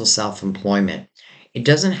 successful self employment. It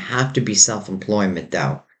doesn't have to be self employment,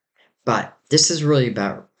 though, but this is really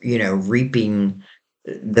about, reaping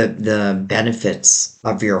the benefits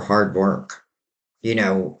of your hard work.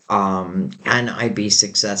 Can I be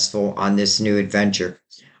successful on this new adventure?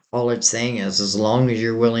 All it's saying is, as long as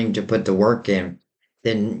you're willing to put the work in,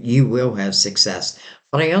 then you will have success.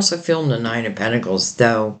 But I also feel in the Nine of Pentacles,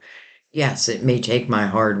 though, yes, it may take my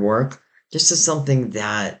hard work. This is something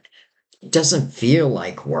that doesn't feel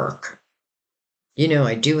like work.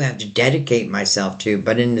 I do have to dedicate myself to,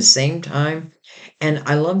 but in the same time, and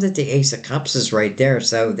I love that the Ace of Cups is right there.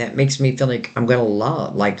 So that makes me feel like I'm going to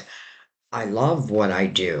love, like, I love what I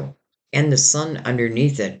do. And the sun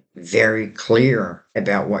underneath it, very clear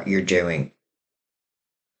about what you're doing.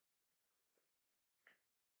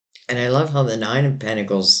 And I love how the Nine of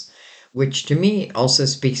Pentacles, which to me also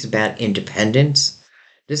speaks about independence.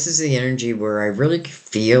 This is the energy where I really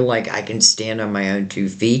feel like I can stand on my own 2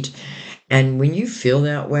 feet. And when you feel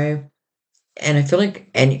that way, and I feel like,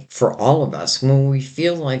 and for all of us, when we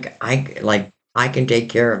feel like I can take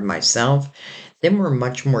care of myself, then we're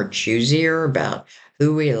much more choosier about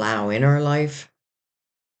who we allow in our life,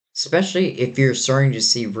 especially if you're starting to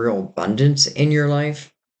see real abundance in your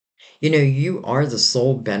life. You are the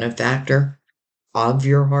sole benefactor of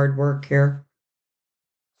your hard work here.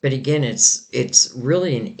 But again, it's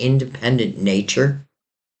really an independent nature.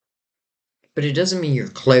 But it doesn't mean you're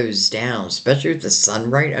closed down, especially with the sun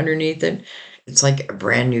right underneath it. It's like a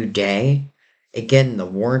brand new day. Again, the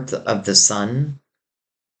warmth of the sun.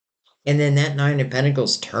 And then that Nine of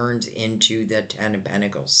Pentacles turns into the Ten of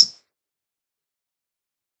Pentacles.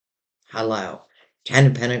 Hello. Ten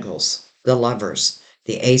of Pentacles, the Lovers,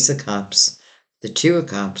 the Ace of Cups, the Two of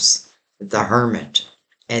Cups, the Hermit,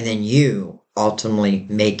 and then you ultimately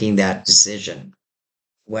making that decision.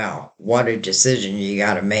 Well, what a decision you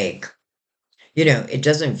got to make. It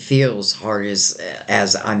doesn't feel as hard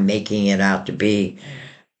as I'm making it out to be.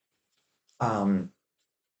 Um,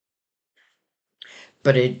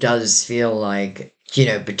 but it does feel like,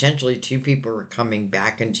 potentially two people are coming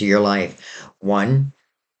back into your life. One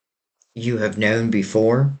you have known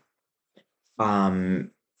before.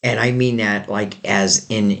 Um, and I mean that like as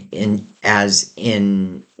in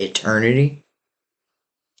eternity.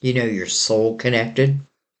 Your soul connected.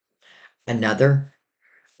 Another,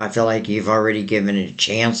 I feel like you've already given it a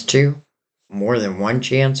chance to, more than one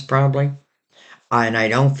chance probably. And I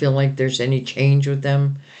don't feel like there's any change with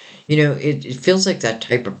them. It feels like that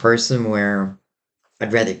type of person where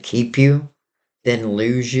I'd rather keep you than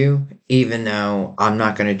lose you, even though I'm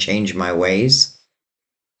not going to change my ways,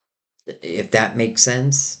 if that makes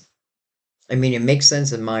sense. I mean, it makes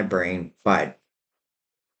sense in my brain, but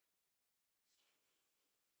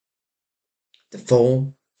the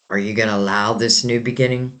Fool, are you going to allow this new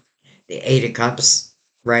beginning? The Eight of Cups,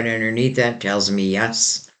 right underneath that, tells me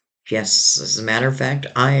yes. Yes, as a matter of fact,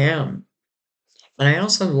 I am. And I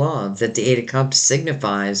also love that the Eight of Cups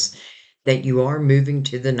signifies that you are moving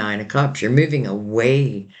to the Nine of Cups. You're moving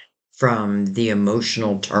away from the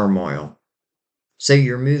emotional turmoil. So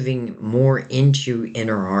you're moving more into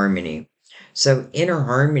inner harmony. So inner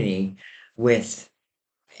harmony with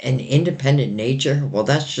an independent nature, well,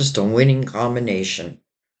 that's just a winning combination.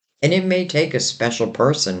 And it may take a special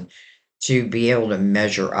person to be able to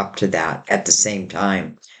measure up to that at the same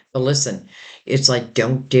time. But listen, it's like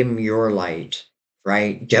don't dim your light,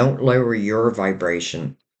 right? Don't lower your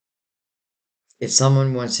vibration. If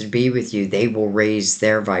someone wants to be with you, they will raise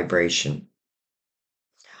their vibration.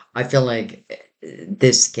 I feel like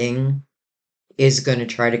this king is going to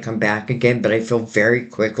try to come back again, but I feel very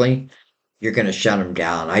quickly you're going to shut him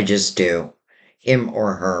down. I just do. Him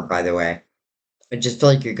or her, by the way. I just feel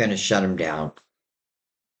like you're going to shut him down.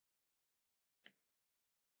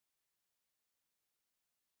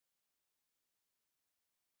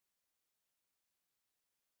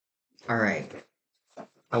 All right.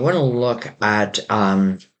 I want to look at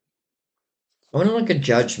I want to look at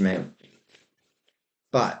judgment,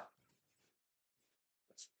 but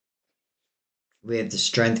we have the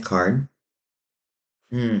strength card.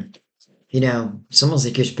 Hmm. It's almost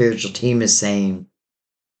like your spiritual team is saying,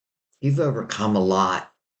 you've overcome a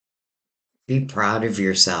lot. Be proud of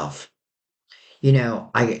yourself.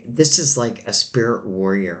 I this is like a spirit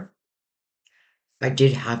warrior. I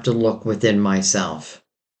did have to look within myself.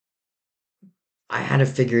 I had to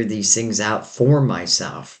figure these things out for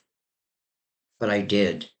myself, but I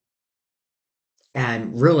did.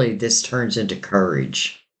 And really, this turns into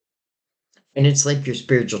courage. And it's like your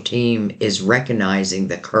spiritual team is recognizing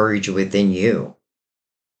the courage within you.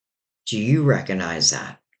 Do you recognize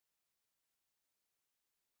that?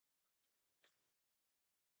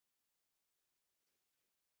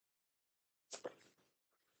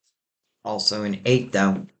 Also, in eight,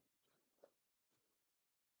 though,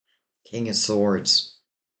 King of Swords.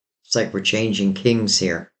 It's like we're changing kings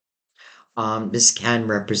here. This can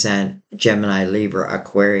represent Gemini, Libra,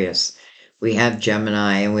 Aquarius. We have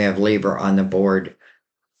Gemini and we have Libra on the board.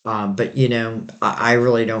 But I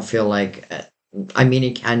really don't feel like. I mean,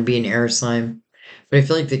 it can be an air sign, but I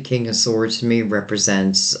feel like the King of Swords to me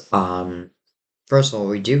represents. First of all,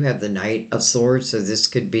 we do have the Knight of Swords, so this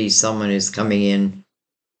could be someone who's coming in,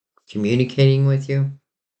 communicating with you.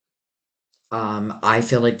 I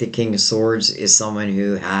feel like the King of Swords is someone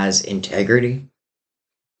who has integrity.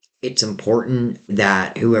 It's important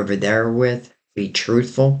that whoever they're with be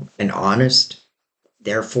truthful and honest.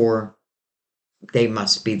 Therefore, they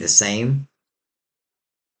must be the same.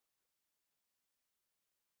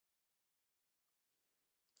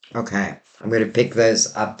 Okay, I'm going to pick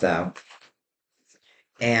those up though.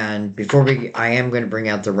 And I am going to bring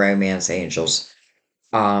out the romance angels.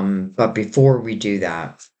 But before we do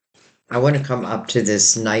that, I want to come up to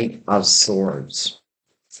this Knight of Swords.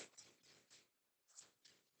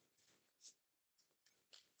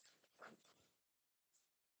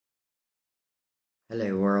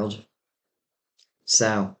 Hello, world.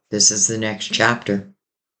 So, this is the next chapter.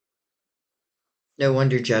 No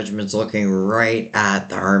wonder Judgment's looking right at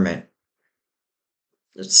the Hermit.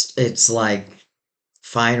 It's like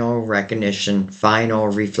final recognition, final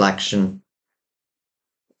reflection.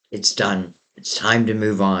 It's done. It's time to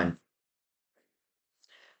move on.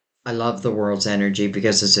 I love the world's energy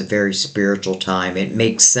because it's a very spiritual time. It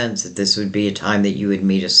makes sense that this would be a time that you would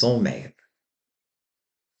meet a soulmate.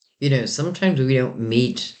 Sometimes we don't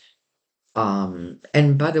meet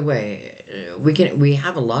and by the way, we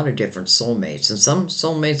have a lot of different soulmates, and some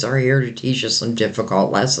soulmates are here to teach us some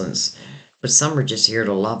difficult lessons, but some are just here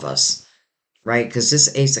to love us, right? Because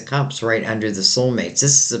this Ace of Cups right under the soulmates,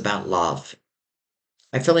 this is about love.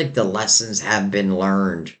 I feel like the lessons have been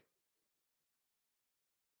learned.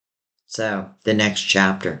 So, the next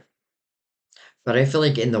chapter. But I feel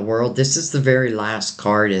like in the world, this is the very last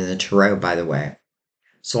card in the tarot, by the way.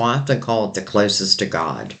 So I often call it the closest to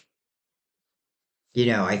God.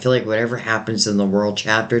 I feel like whatever happens in the world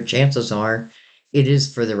chapter, chances are it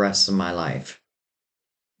is for the rest of my life.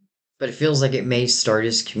 But it feels like it may start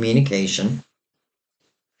as communication.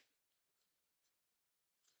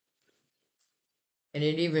 And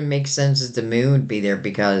it even makes sense that the moon would be there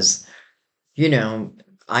because, you know,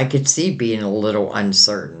 I could see being a little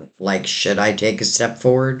uncertain. Like, should I take a step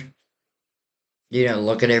forward?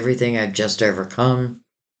 Look at everything I've just overcome.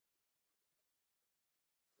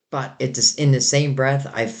 But it's in the same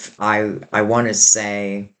breath, I want to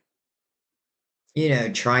say,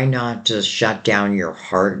 try not to shut down your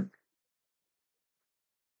heart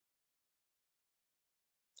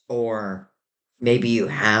or maybe you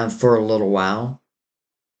have for a little while.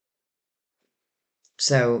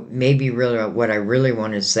 So maybe really what I really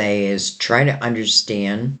want to say is try to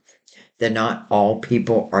understand that not all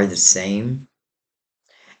people are the same.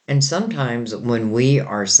 And sometimes when we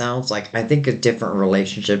ourselves, like I think of different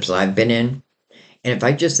relationships I've been in, and if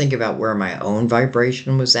I just think about where my own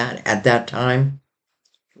vibration was at that time,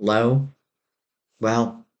 low,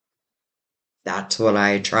 well, that's what I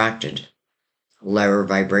attracted, lower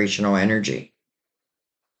vibrational energy.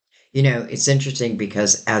 It's interesting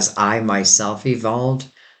because as I myself evolved,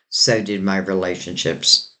 so did my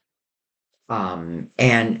relationships.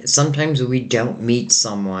 And sometimes we don't meet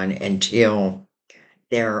someone until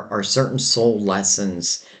there are certain soul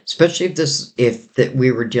lessons, especially if that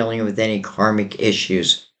we were dealing with any karmic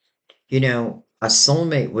issues. A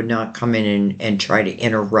soulmate would not come in and try to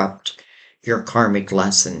interrupt your karmic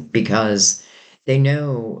lesson because they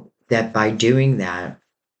know that by doing that,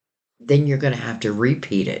 then you're going to have to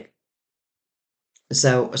repeat it.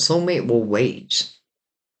 So a soulmate will wait.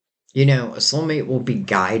 You know, a soulmate will be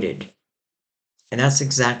guided. And that's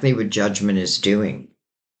exactly what judgment is doing.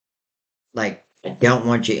 Like, I don't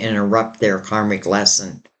want you to interrupt their karmic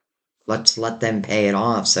lesson. Let's let them pay it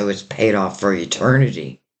off so it's paid off for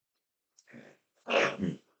eternity.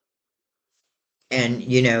 And,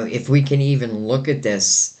 you know, if we can even look at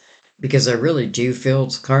this, because I really do feel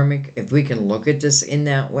it's karmic, if we can look at this in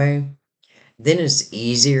that way, then it's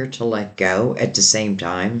easier to let go at the same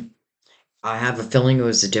time. I have a feeling it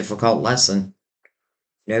was a difficult lesson,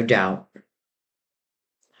 no doubt.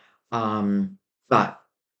 But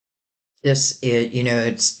this is, you know,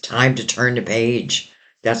 it's time to turn the page.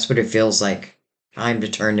 That's what it feels like. Time to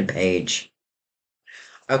turn the page.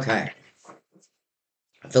 Okay.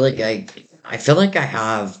 I feel like I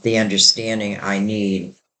have the understanding I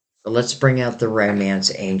need. But let's bring out the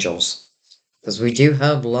romance angels. Because we do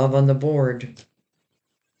have love on the board.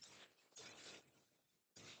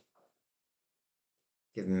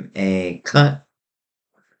 Give him a cut.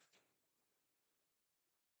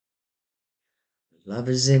 Love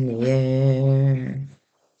is in the air.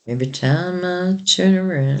 Every time I turn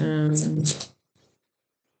around.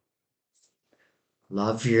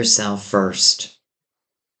 Love yourself first.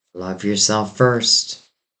 Love yourself first.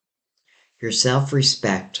 Your self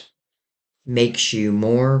respect makes you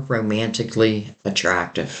more romantically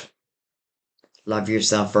attractive. Love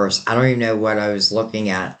yourself first. I don't even know what I was looking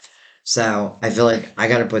at. So I feel like I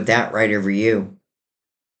got to put that right over you.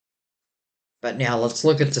 But now let's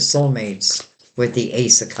look at the soulmates with the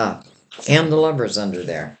Ace of Cups and the lovers under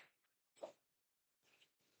there.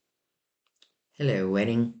 Hello,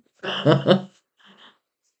 wedding.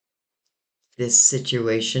 This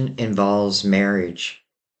situation involves marriage.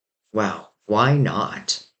 Well, why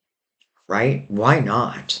not? Right? Why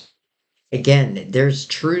not? Again, there's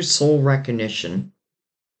true soul recognition.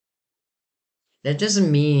 That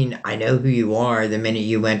doesn't mean I know who you are the minute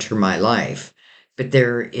you enter my life, but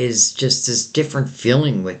there is just this different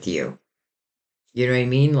feeling with you. You know what I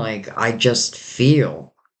mean? Like, I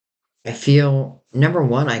feel, number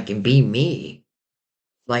one, I can be me.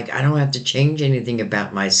 Like, I don't have to change anything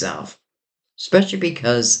about myself, especially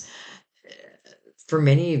because for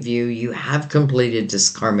many of you, you have completed this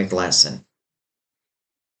karmic lesson.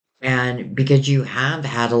 And because you have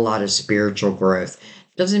had a lot of spiritual growth,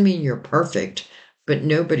 doesn't mean you're perfect, but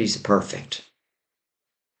nobody's perfect.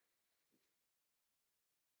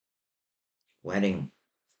 Wedding.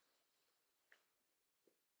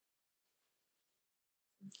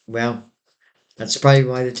 Well, that's probably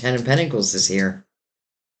why the Ten of Pentacles is here.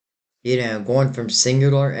 You know, going from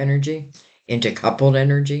singular energy into coupled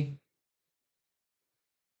energy.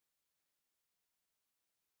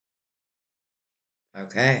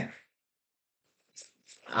 Okay.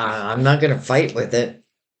 I'm not going to fight with it.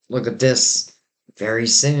 Look at this. Very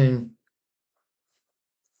soon.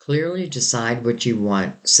 Clearly decide what you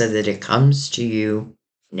want so that it comes to you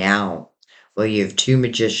now. Well, you have two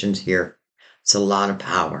magicians here. It's a lot of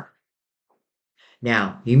power.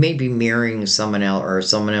 Now, you may be mirroring someone else, or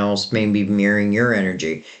someone else may be mirroring your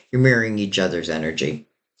energy. You're mirroring each other's energy,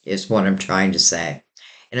 is what I'm trying to say.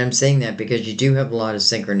 And I'm saying that because you do have a lot of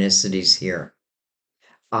synchronicities here.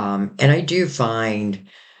 And I do find,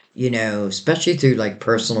 you know, especially through like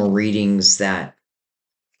personal readings, that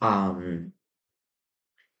um,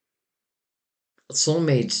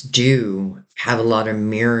 soulmates do have a lot of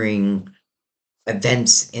mirroring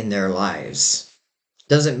events in their lives.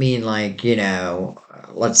 Doesn't mean like, you know,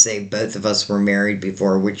 let's say both of us were married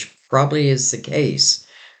before, which probably is the case.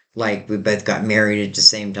 Like we both got married at the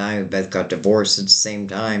same time, we both got divorced at the same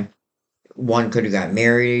time. One could have got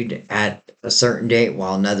married at a certain date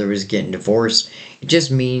while another was getting divorced. It just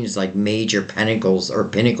means like major pinnacles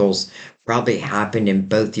probably happened in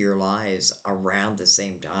both your lives around the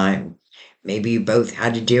same time. Maybe you both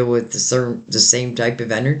had to deal with the same type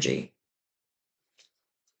of energy.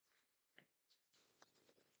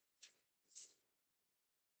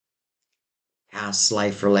 Past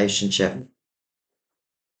life relationship.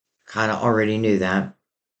 Kind of already knew that.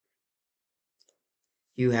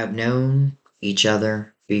 You have known each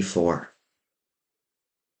other before.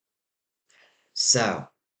 So,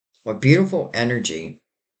 what beautiful energy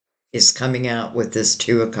is coming out with this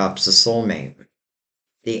Two of Cups, the soulmate,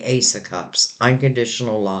 the Ace of Cups,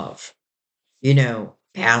 unconditional love. You know,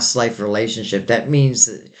 past life relationship. That means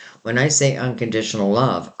that when I say unconditional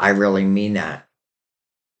love, I really mean that.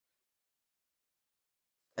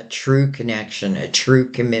 A true connection, a true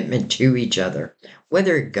commitment to each other,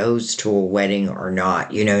 whether it goes to a wedding or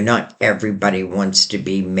not. You know, not everybody wants to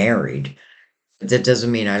be married. But that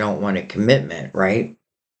doesn't mean I don't want a commitment, right?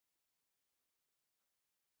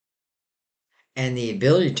 And the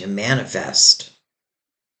ability to manifest.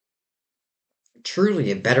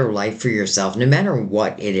 truly a better life for yourself, no matter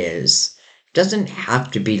what it is. It doesn't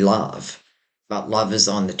have to be love, but love is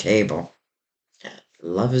on the table.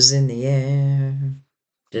 Love is in the air.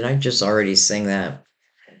 Did I just already sing that?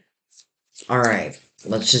 All right,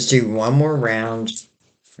 let's just do one more round.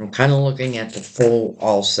 I'm kind of looking at the full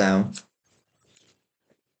also.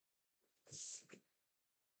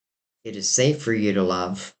 It is safe for you to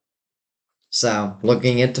love. So,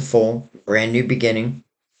 looking at the full, brand new beginning,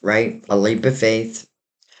 right? A leap of faith.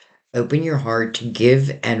 Open your heart to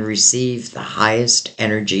give and receive the highest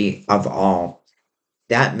energy of all.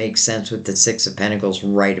 That makes sense with the Six of Pentacles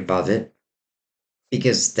right above it,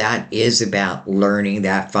 because that is about learning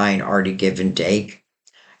that fine art of give and take.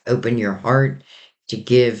 Open your heart to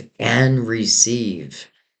give and receive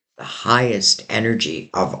the highest energy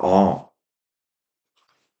of all.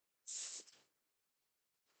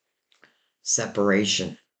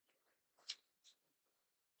 Separation.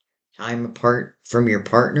 Time apart from your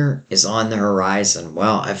partner is on the horizon.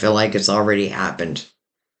 Well, I feel like it's already happened.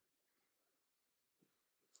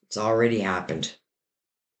 It's already happened.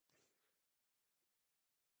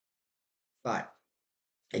 But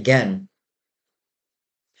again,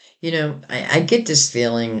 I get this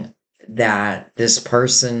feeling that this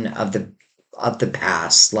person of the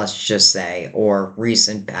past, let's just say, or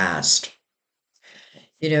recent past,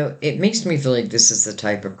 it makes me feel like this is the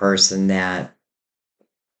type of person that,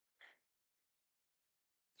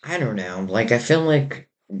 I don't know, like I feel like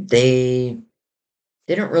they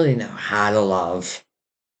don't really know how to love.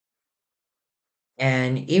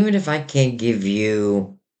 And even if I can't give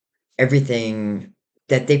you everything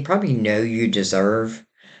that they probably know you deserve,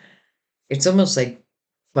 it's almost like,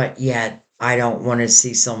 but yet I don't want to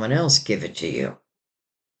see someone else give it to you.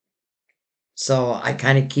 So I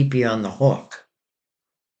kind of keep you on the hook.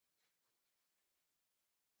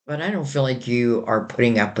 But I don't feel like you are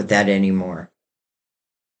putting up with that anymore.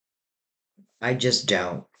 I just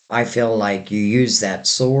don't. I feel like you use that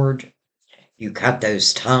sword, you cut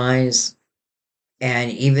those ties,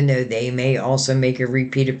 and even though they may also make a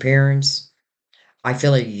repeat appearance, I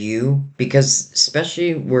feel like because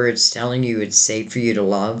especially where it's telling you it's safe for you to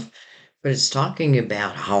love, but it's talking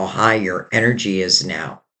about how high your energy is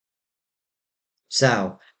now.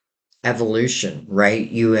 So, evolution, right?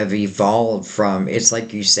 You have evolved from, it's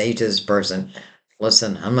like you say to this person,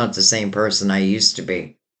 listen, I'm not the same person I used to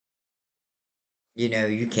be.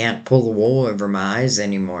 You can't pull the wool over my eyes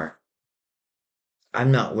anymore.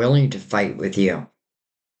 I'm not willing to fight with you.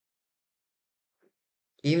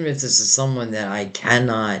 Even if this is someone that I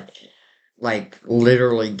cannot, like,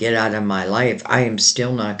 literally get out of my life, I'm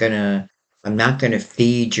not gonna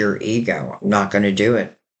feed your ego. I'm not gonna do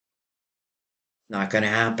it. Not gonna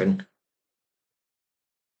happen.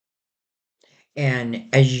 And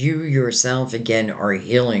as you yourself again are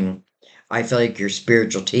healing, I feel like your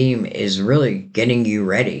spiritual team is really getting you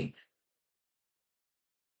ready.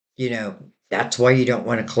 That's why you don't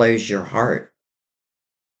want to close your heart.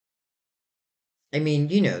 I mean,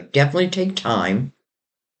 definitely take time.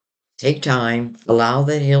 Take time, allow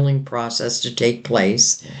the healing process to take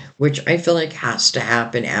place, which I feel like has to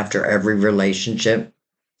happen after every relationship.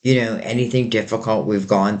 Anything difficult we've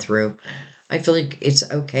gone through. I feel like it's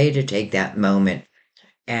okay to take that moment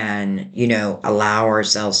and, allow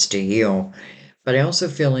ourselves to heal. But I also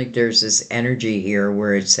feel like there's this energy here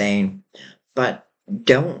where it's saying, but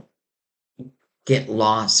don't get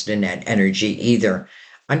lost in that energy either.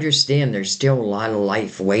 Understand there's still a lot of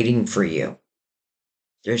life waiting for you.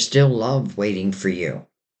 There's still love waiting for you.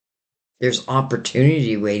 There's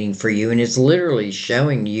opportunity waiting for you. And it's literally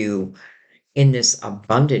showing you in this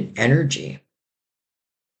abundant energy.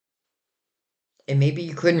 And maybe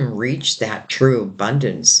you couldn't reach that true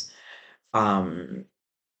abundance, um,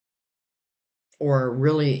 or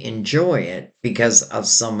really enjoy it because of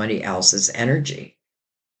somebody else's energy.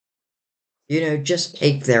 Just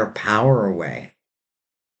take their power away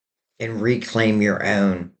and reclaim your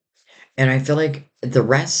own. And I feel like the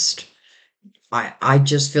rest, I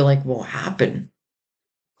just feel like will happen.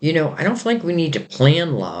 I don't feel like we need to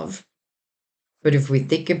plan love, but if we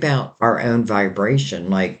think about our own vibration,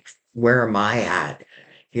 like, where am I at?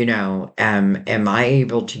 Am I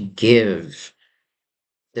able to give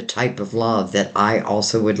the type of love that I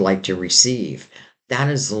also would like to receive? That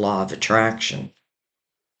is the law of attraction.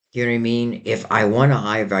 You know what I mean? If I want a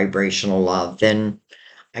high vibrational love, then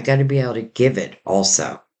I got to be able to give it also.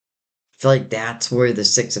 I feel like that's where the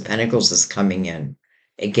Six of Pentacles is coming in.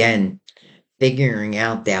 Again, figuring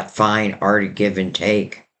out that fine art of give and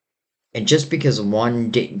take. And just because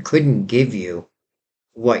one couldn't give you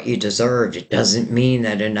what you deserved, it doesn't mean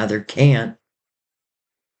that another can't.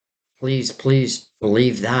 Please, please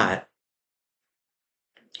believe that.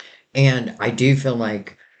 And I do feel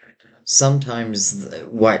like sometimes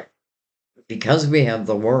because we have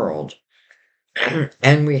the world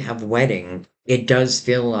and we have wedding, it does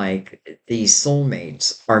feel like these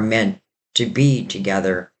soulmates are meant to be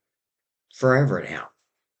together forever now.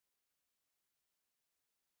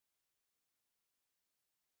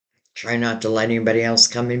 Try not to let anybody else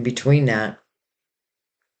come in between that.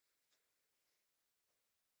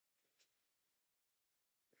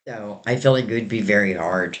 So I feel like it would be very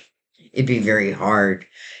hard. It'd be very hard,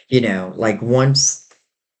 like once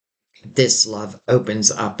this love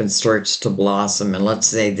opens up and starts to blossom, and let's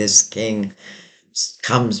say this king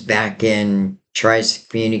comes back in, tries to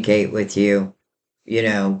communicate with you,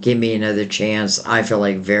 give me another chance. I feel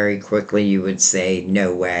like very quickly you would say,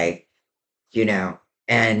 no way, you know,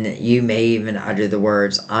 and you may even utter the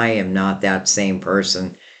words, I am not that same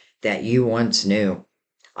person that you once knew.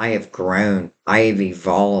 I have grown, I have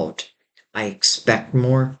evolved, I expect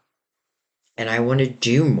more, and I want to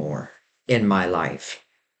do more in my life.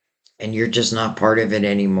 And you're just not part of it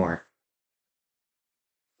anymore.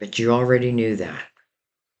 But you already knew that.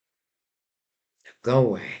 Go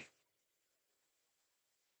away.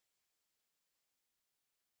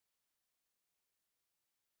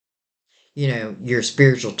 Your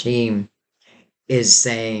spiritual team is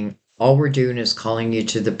saying, all we're doing is calling you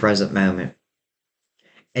to the present moment.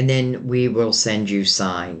 And then we will send you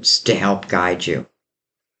signs to help guide you.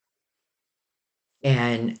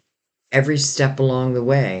 And every step along the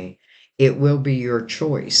way, it will be your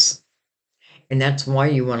choice. And that's why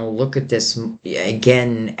you want to look at this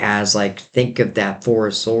again as like, think of that Four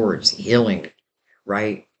of Swords, healing,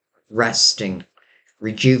 right? Resting,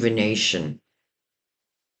 rejuvenation,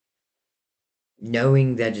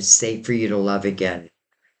 knowing that it's safe for you to love again,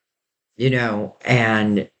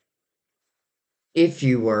 and if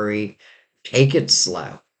you worry, take it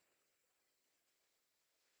slow.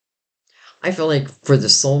 I feel like for the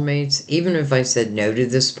soulmates, even if I said no to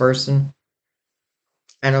this person,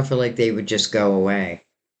 I don't feel like they would just go away.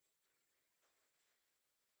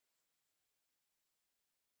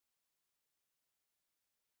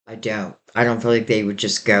 I don't. I don't feel like they would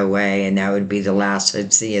just go away and that would be the last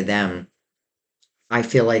I'd see of them. I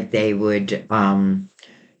feel like they would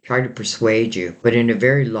try to persuade you, but in a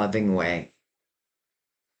very loving way.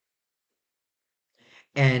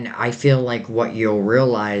 And I feel like what you'll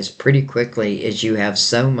realize pretty quickly is you have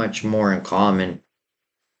so much more in common.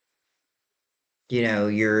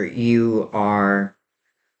 You are,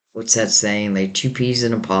 what's that saying? Like two peas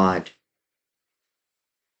in a pod.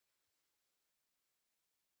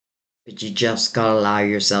 But you just gotta allow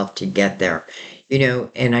yourself to get there.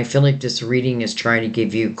 And I feel like this reading is trying to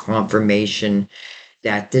give you confirmation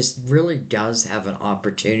that this really does have an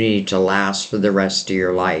opportunity to last for the rest of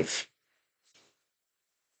your life.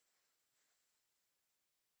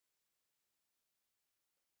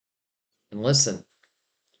 And listen,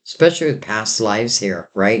 especially with past lives here,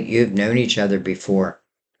 right? You've known each other before.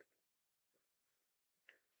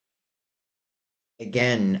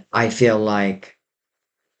 Again, I feel like,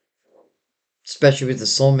 especially with the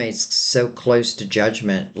soulmates so close to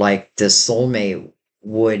judgment, like the soulmate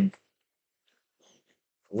would,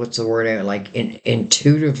 what's the word? Like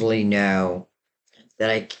intuitively know that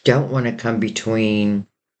I don't want to come between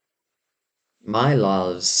my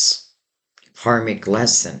love's karmic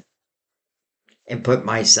lesson and put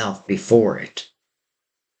myself before it.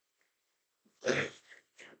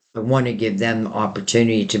 I want to give them the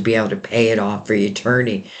opportunity to be able to pay it off for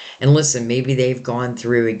eternity. And listen, maybe they've gone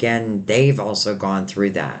through again, they've also gone through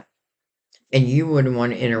that. And you wouldn't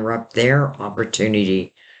want to interrupt their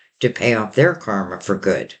opportunity to pay off their karma for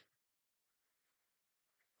good.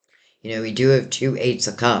 We do have two Eights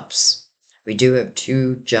of Cups. We do have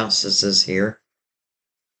two Justices here,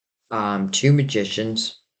 two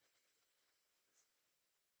Magicians,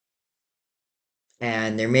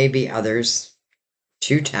 and there may be others,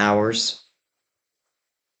 two Towers.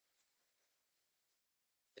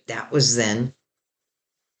 That was then.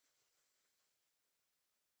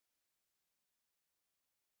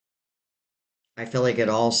 I feel like it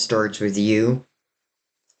all starts with you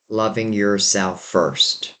loving yourself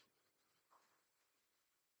first.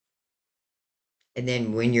 And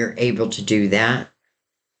then when you're able to do that,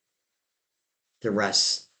 the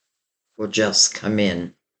rest will just come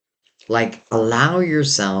in. Like, allow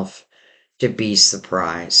yourself to be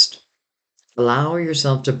surprised. Allow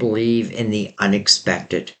yourself to believe in the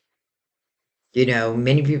unexpected.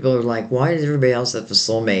 Many people are like, why does everybody else have a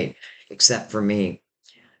soulmate except for me?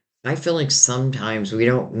 I feel like sometimes we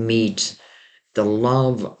don't meet the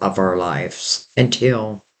love of our lives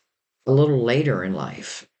until a little later in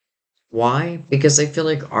life. Why? Because I feel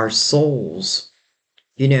like our souls,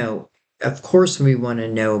 You know, of course, we want to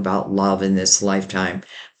know about love in this lifetime,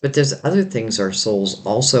 but there's other things our souls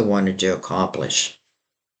also wanted to accomplish.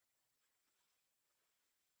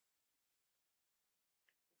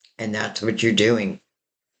 And that's what you're doing.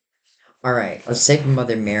 All right, let's take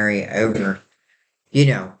Mother Mary over. You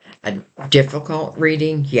know, a difficult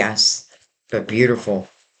reading, yes, but beautiful,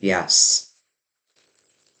 yes.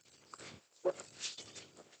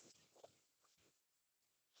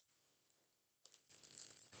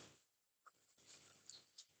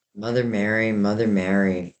 Mother Mary, Mother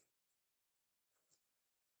Mary.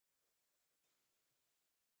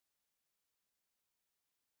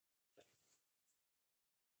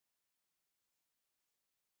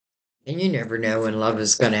 And you never know when love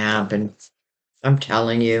is going to happen. I'm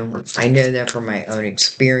telling you, I know that from my own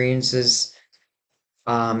experiences.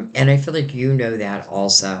 And I feel like you know that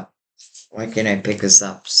also. Why can't I pick this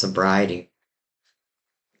up? Sobriety.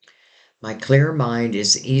 My clear mind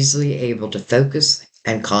is easily able to focus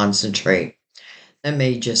and concentrate. That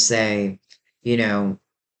may just say, you know,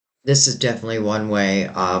 this is definitely one way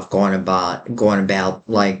of going about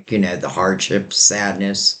like, the hardship,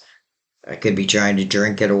 sadness. I could be trying to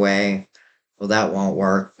drink it away. Well, that won't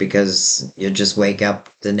work because you'll just wake up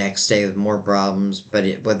the next day with more problems, but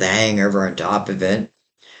with the hangover on top of it.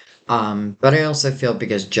 But I also feel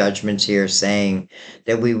because judgment's here saying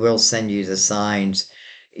that we will send you the signs,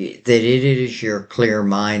 that it is your clear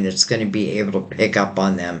mind that's going to be able to pick up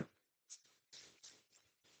on them.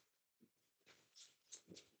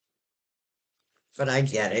 But I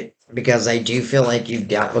get it because I do feel like you've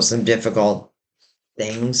dealt with some difficult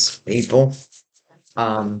things, people.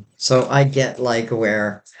 So I get like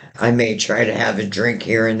where I may try to have a drink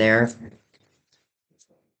here and there.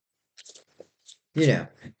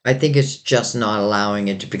 I think it's just not allowing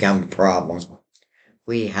it to become a problem.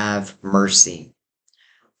 We have mercy.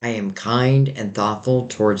 I am kind and thoughtful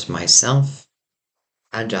towards myself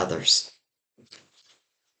and others.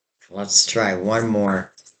 Let's try one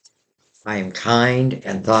more. I am kind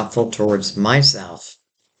and thoughtful towards myself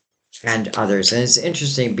and others. And it's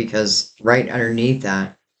interesting because right underneath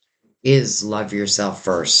that is love yourself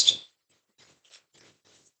first.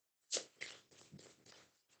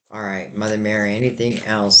 All right, Mother Mary, anything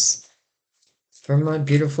else from my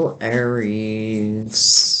beautiful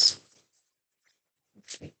Aries?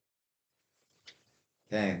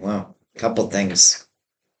 Okay, well, a couple things.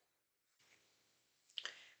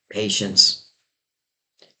 Patience.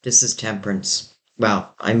 This is temperance.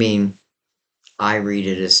 Well, I mean, I read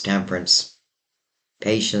it as temperance.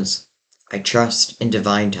 Patience. I trust in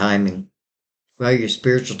divine timing. Well, your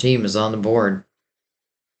spiritual team is on the board.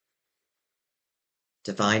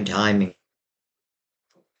 Divine timing.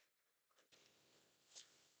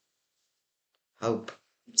 Hope.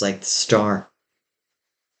 It's like the star.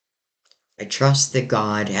 I trust that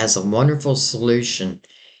God has a wonderful solution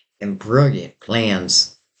and brilliant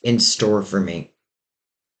plans in store for me.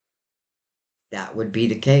 That would be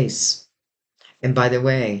the case. And by the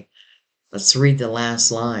way, let's read the last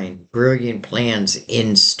line. Brilliant plans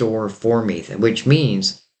in store for me, which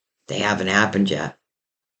means they haven't happened yet.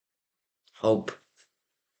 Hope.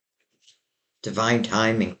 Divine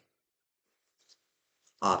timing.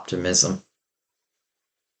 Optimism.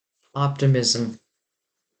 Optimism.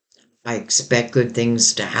 I expect good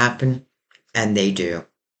things to happen, and they do.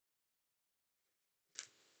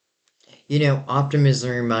 Optimism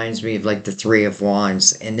reminds me of like the Three of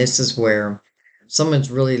Wands, and this is where someone's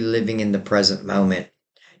really living in the present moment,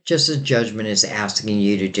 just as judgment is asking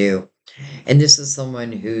you to do. And this is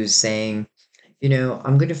someone who's saying,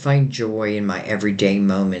 I'm going to find joy in my everyday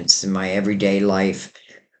moments, in my everyday life,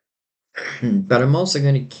 but I'm also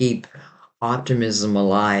going to keep optimism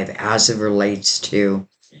alive as it relates to,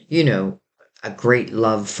 you know, a great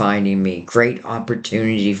love finding me, great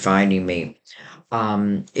opportunity finding me.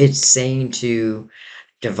 It's saying to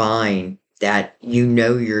divine that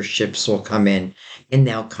your ships will come in and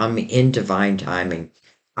they'll come in divine timing.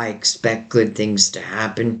 I expect good things to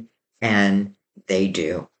happen, and they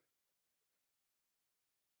do.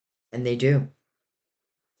 And they do.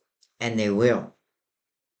 And they will.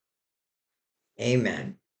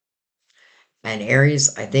 Amen. And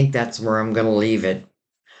Aries, I think that's where I'm going to leave it.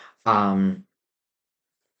 Um,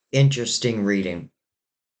 Interesting reading.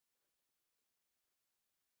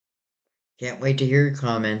 Can't wait to hear your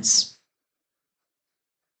comments.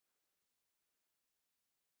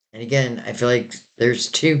 And again, I feel like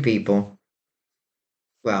there's two people.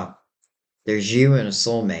 Well, there's you and a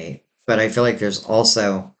soulmate, but I feel like there's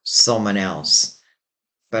also someone else.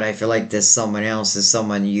 But I feel like this someone else is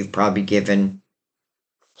someone you've probably given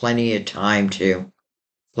plenty of time to.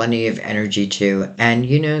 plenty of energy too. And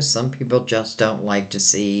you know, some people just don't like to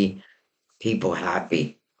see people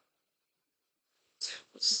happy.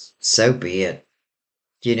 So be it.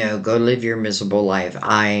 You know, go live your miserable life.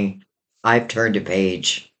 I've turned a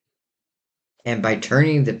page. And by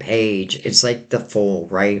turning the page, it's like the fool,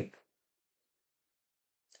 right?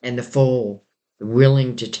 And the fool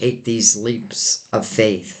willing to take these leaps of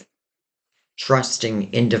faith,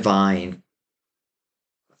 trusting in divine.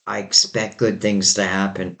 I expect good things to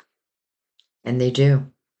happen. And they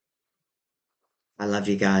do. I love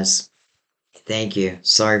you guys. Thank you.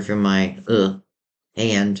 Sorry for my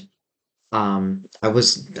hand. Wasn't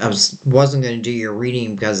going to do your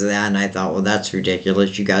reading because of that, and I thought, well, that's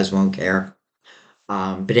ridiculous. You guys won't care.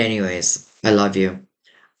 But anyways, I love you.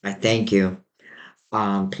 I thank you.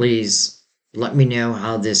 Please let me know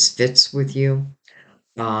how this fits with you.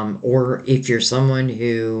 Or if you're someone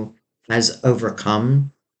who has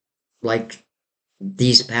overcome like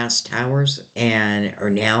these past towers and are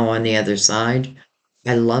now on the other side,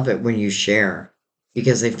 I love it when you share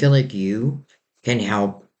because I feel like can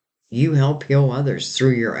help you help heal others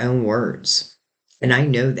through your own words. And I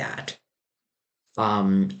know that.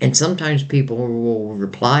 And sometimes people will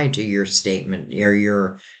reply to your statement or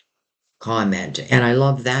your comment. And I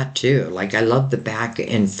love that too. Like I love the back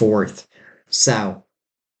and forth. So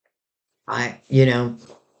you know,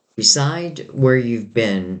 beside where you've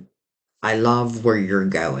been, I love where you're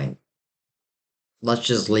going. Let's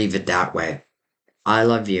just leave it that way. I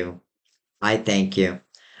love you. I thank you.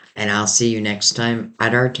 And I'll see you next time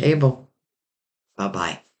at our table. Bye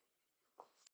bye.